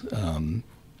clients.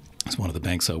 It's one of the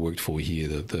banks I worked for here,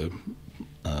 the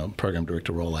program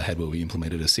director role I had, where we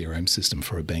implemented a CRM system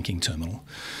for a banking terminal.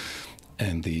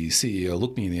 And the CEO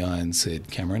looked me in the eye and said,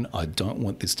 Cameron, I don't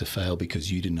want this to fail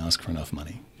because you didn't ask for enough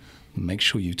money. Make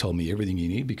sure you've told me everything you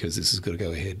need because this has got to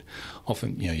go ahead.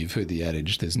 Often, you've heard the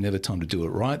adage, there's never time to do it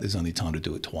right, there's only time to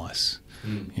do it twice.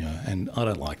 And I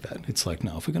don't like that. It's like,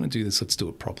 no, if we're going to do this, let's do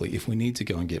it properly. If we need to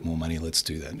go and get more money, let's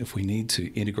do that. If we need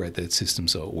to integrate that system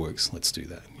so it works, let's do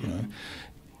that.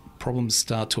 Problems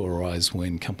start to arise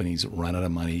when companies run out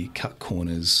of money, cut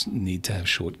corners, need to have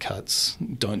shortcuts,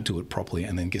 don't do it properly,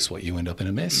 and then guess what? You end up in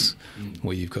a mess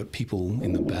where you've got people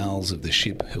in the bowels of the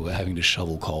ship who are having to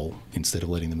shovel coal instead of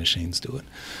letting the machines do it.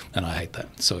 And I hate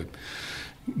that. So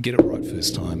get it right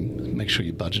first time, make sure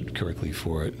you budget correctly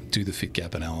for it, do the fit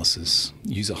gap analysis,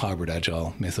 use a hybrid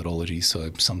agile methodology, so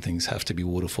some things have to be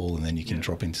waterfall and then you can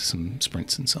drop into some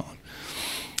sprints and so on.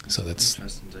 So that's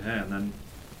interesting to hear. And then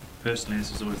personally,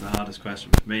 this is always the hardest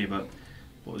question for me, but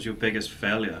what was your biggest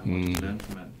failure? What did you learn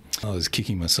from it? I was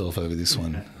kicking myself over this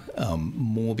one,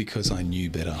 more because I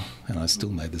knew better and I still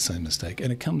made the same mistake.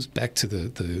 And it comes back to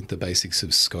the basics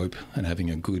of scope and having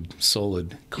a good,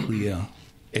 solid, clear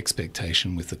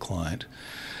expectation with the client.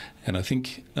 And I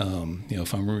think,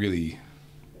 if I'm really,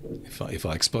 if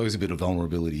I expose a bit of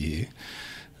vulnerability here,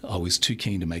 I was too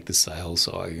keen to make the sale,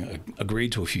 so I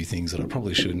agreed to a few things that I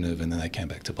probably shouldn't have, and then they came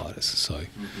back to bite us. So,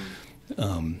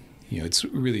 it's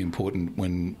really important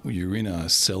when you're in a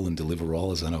sell and deliver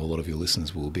role, as I know a lot of your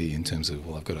listeners will be, in terms of,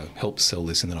 well, I've got to help sell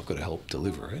this and then I've got to help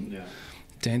deliver it. Yeah.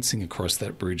 Dancing across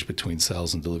that bridge between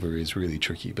sales and delivery is really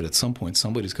tricky, but at some point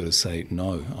somebody's got to say,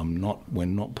 no, we're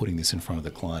not putting this in front of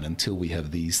the client until we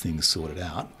have these things sorted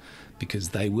out, because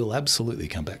they will absolutely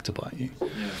come back to bite you.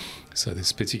 Yeah. So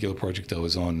this particular project I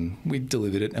was on, we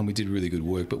delivered it and we did really good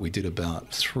work, but we did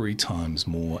about 3 times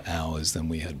more hours than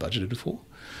we had budgeted for,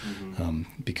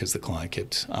 because the client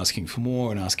kept asking for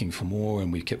more,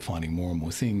 and we kept finding more and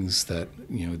more things that,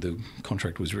 the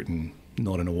contract was written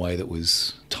not in a way that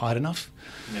was tight enough.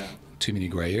 Yeah. Too many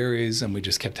grey areas, and we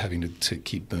just kept having to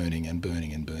keep burning.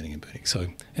 So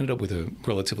ended up with a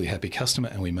relatively happy customer,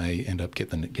 and we may end up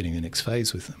getting the next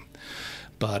phase with them.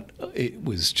 But it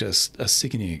was just a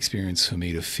sickening experience for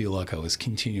me to feel like I was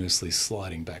continuously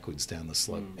sliding backwards down the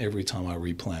slope. Every time I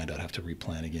replanned, I'd have to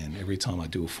replan again. Every time I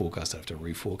do a forecast, I'd have to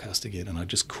reforecast again. And I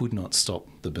just could not stop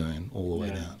the burn all the way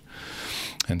down.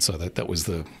 And so that was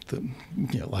the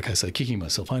like I say, kicking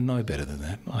myself. I know better than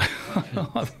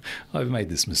that. I've made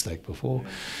this mistake before,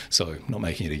 so not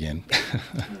making it again.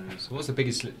 So what's the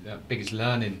biggest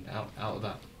learning out of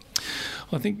that?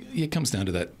 I think it comes down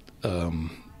to that.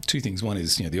 2 things. One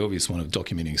is, the obvious one of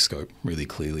documenting scope really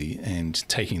clearly and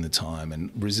taking the time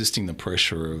and resisting the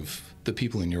pressure of the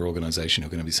people in your organisation who are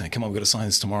going to be saying, come on, we've got to sign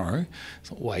this tomorrow.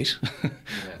 It's like,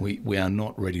 wait, we are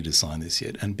not ready to sign this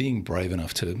yet. And being brave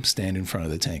enough to stand in front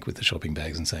of the tank with the shopping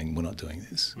bags and saying, we're not doing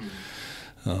this.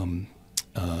 And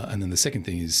then the second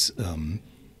thing is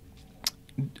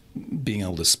being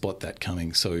able to spot that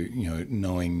coming. So,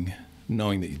 knowing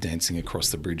that you're dancing across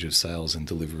the bridge of sales and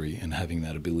delivery and having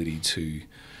that ability to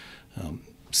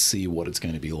see what it's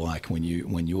going to be like when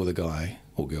you're the guy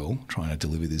or girl trying to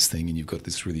deliver this thing, and you've got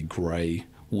this really grey,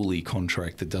 woolly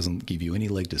contract that doesn't give you any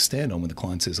leg to stand on when the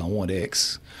client says, I want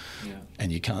X, and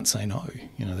you can't say no.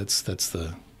 That's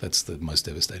the most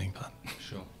devastating part.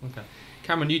 Sure. Okay.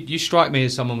 Cameron, you strike me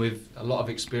as someone with a lot of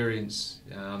experience.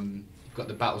 You've got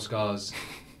the battle scars.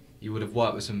 You would have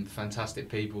worked with some fantastic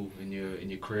people in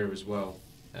your career as well.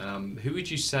 Who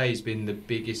would you say has been the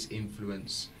biggest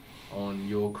influence on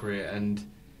your career? And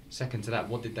second to that,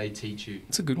 what did they teach you?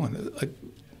 It's a good one. I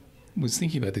was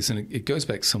thinking about this, and it goes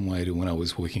back some way to when I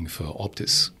was working for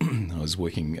Optus. I was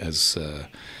working as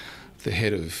the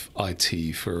head of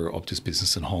IT for Optus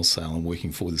Business and Wholesale and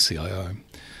working for the CIO.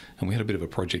 And we had a bit of a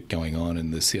project going on,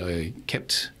 and the CIO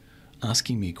kept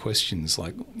asking me questions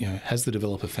like, has the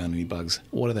developer found any bugs?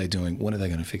 What are they doing? When are they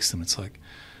going to fix them? It's like,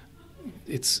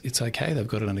 it's okay, they've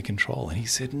got it under control. And he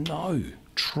said, no,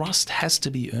 trust has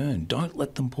to be earned. Don't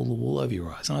let them pull the wool over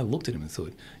your eyes. And I looked at him and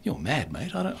thought, you're mad,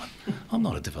 mate. I'm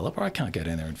not a developer. I can't go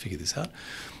down there and figure this out.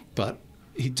 But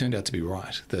he turned out to be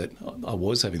right, that I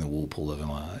was having the wool pulled over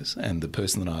my eyes, and the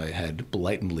person that I had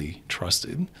blatantly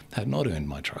trusted had not earned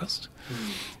my trust.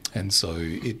 And so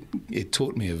it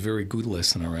taught me a very good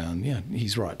lesson around,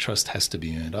 he's right, trust has to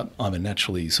be earned. I'm a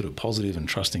naturally sort of positive and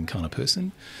trusting kind of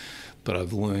person, but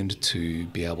I've learned to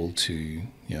be able to,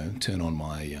 turn on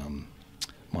my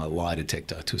my lie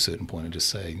detector to a certain point and just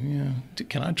say,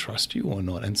 can I trust you or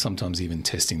not? And sometimes even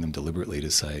testing them deliberately to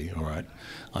say, all right,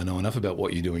 I know enough about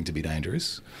what you're doing to be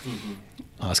dangerous.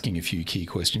 Asking a few key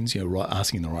questions,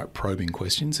 asking the right probing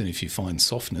questions. And if you find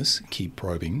softness, keep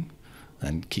probing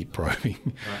and keep probing.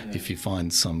 Right, yeah. If you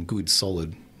find some good,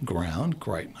 solid ground,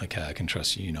 great, okay, I can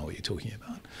trust you, you know what you're talking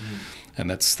about. And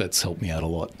that's helped me out a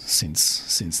lot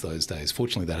since those days.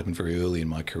 Fortunately, that happened very early in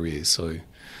my career, so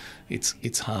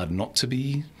it's hard not to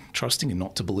be trusting and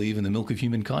not to believe in the milk of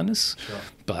human kindness. Sure.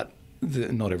 But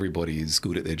not everybody is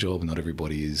good at their job, and not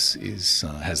everybody is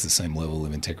has the same level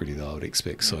of integrity that I would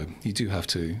expect. So you do have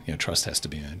to, trust has to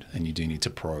be earned, and you do need to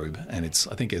probe. And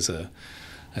I think as a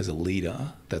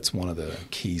leader, that's one of the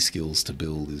key skills to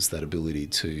build, is that ability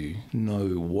to know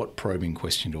what probing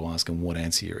question to ask and what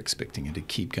answer you're expecting, and to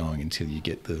keep going until you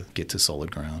get to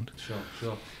solid ground.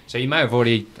 Sure. So you may have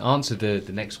already answered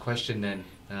the next question then.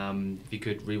 If you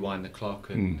could rewind the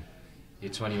clock and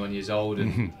you're 21 years old,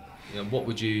 and what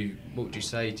would you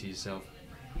say to yourself?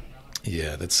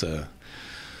 Yeah, that's a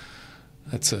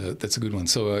good one.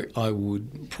 So I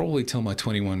would probably tell my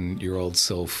 21-year-old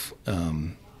self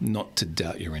not to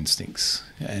doubt your instincts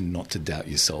and not to doubt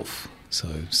yourself.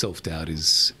 So self-doubt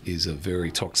is a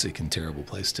very toxic and terrible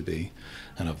place to be.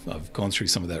 And I've gone through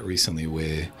some of that recently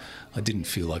where I didn't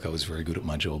feel like I was very good at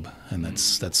my job, and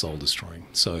that's soul-destroying.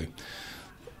 So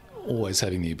always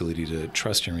having the ability to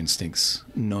trust your instincts,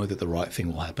 know that the right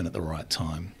thing will happen at the right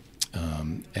time.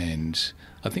 And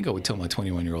I think I would tell my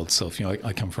 21-year-old self,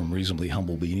 I come from reasonably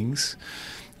humble beginnings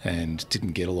and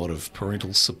didn't get a lot of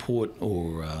parental support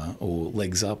or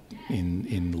legs up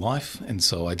in life, and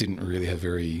so I didn't really have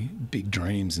very big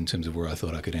dreams in terms of where I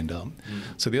thought I could end up.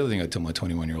 So the other thing I'd tell my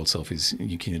 21-year-old self is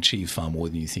you can achieve far more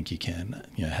than you think you can.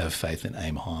 Have faith and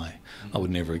aim high. I would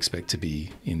never expect to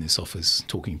be in this office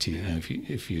talking to you.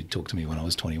 If you talked to me when I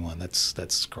was 21,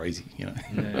 that's crazy.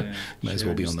 May as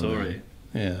well be on the story.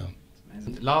 Yeah.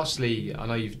 Lastly, I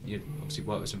know you've obviously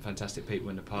worked with some fantastic people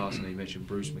in the past. I know you mentioned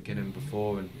Bruce McKinnon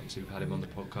before, and obviously we've had him on the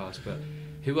podcast. But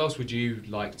who else would you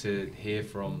like to hear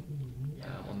from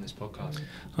on this podcast?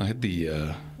 I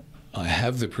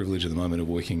have the privilege at the moment of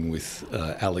working with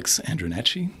Alex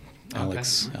Andronacci.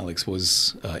 Alex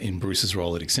was in Bruce's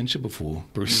role at Accenture before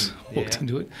Bruce walked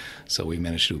into it, so we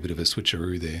managed to do a bit of a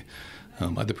switcheroo there. I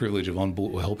had the privilege of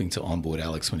helping to onboard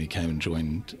Alex when he came and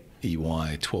joined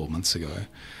EY 12 months ago.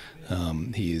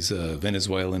 He is a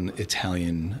Venezuelan,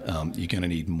 Italian. You're going to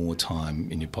need more time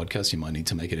in your podcast. You might need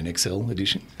to make it an XL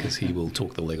edition, because he will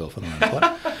talk the leg off on the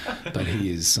own. But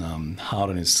he is hard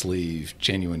on his sleeve,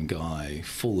 genuine guy,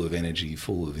 full of energy,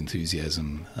 full of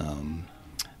enthusiasm.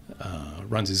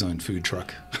 Runs his own food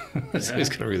truck. So he's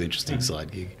got a really interesting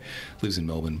side gig. Lives in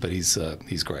Melbourne, but he's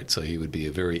great. So he would be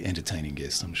a very entertaining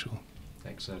guest, I'm sure.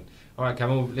 Excellent. All right,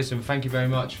 Kamal, listen, thank you very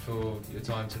much for your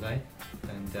time today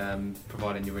and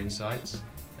providing your insights,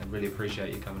 and really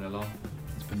appreciate you coming along.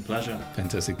 It's been a pleasure.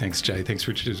 Fantastic. Thanks, Jay. Thanks,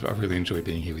 Richard. I really enjoyed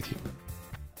being here with you.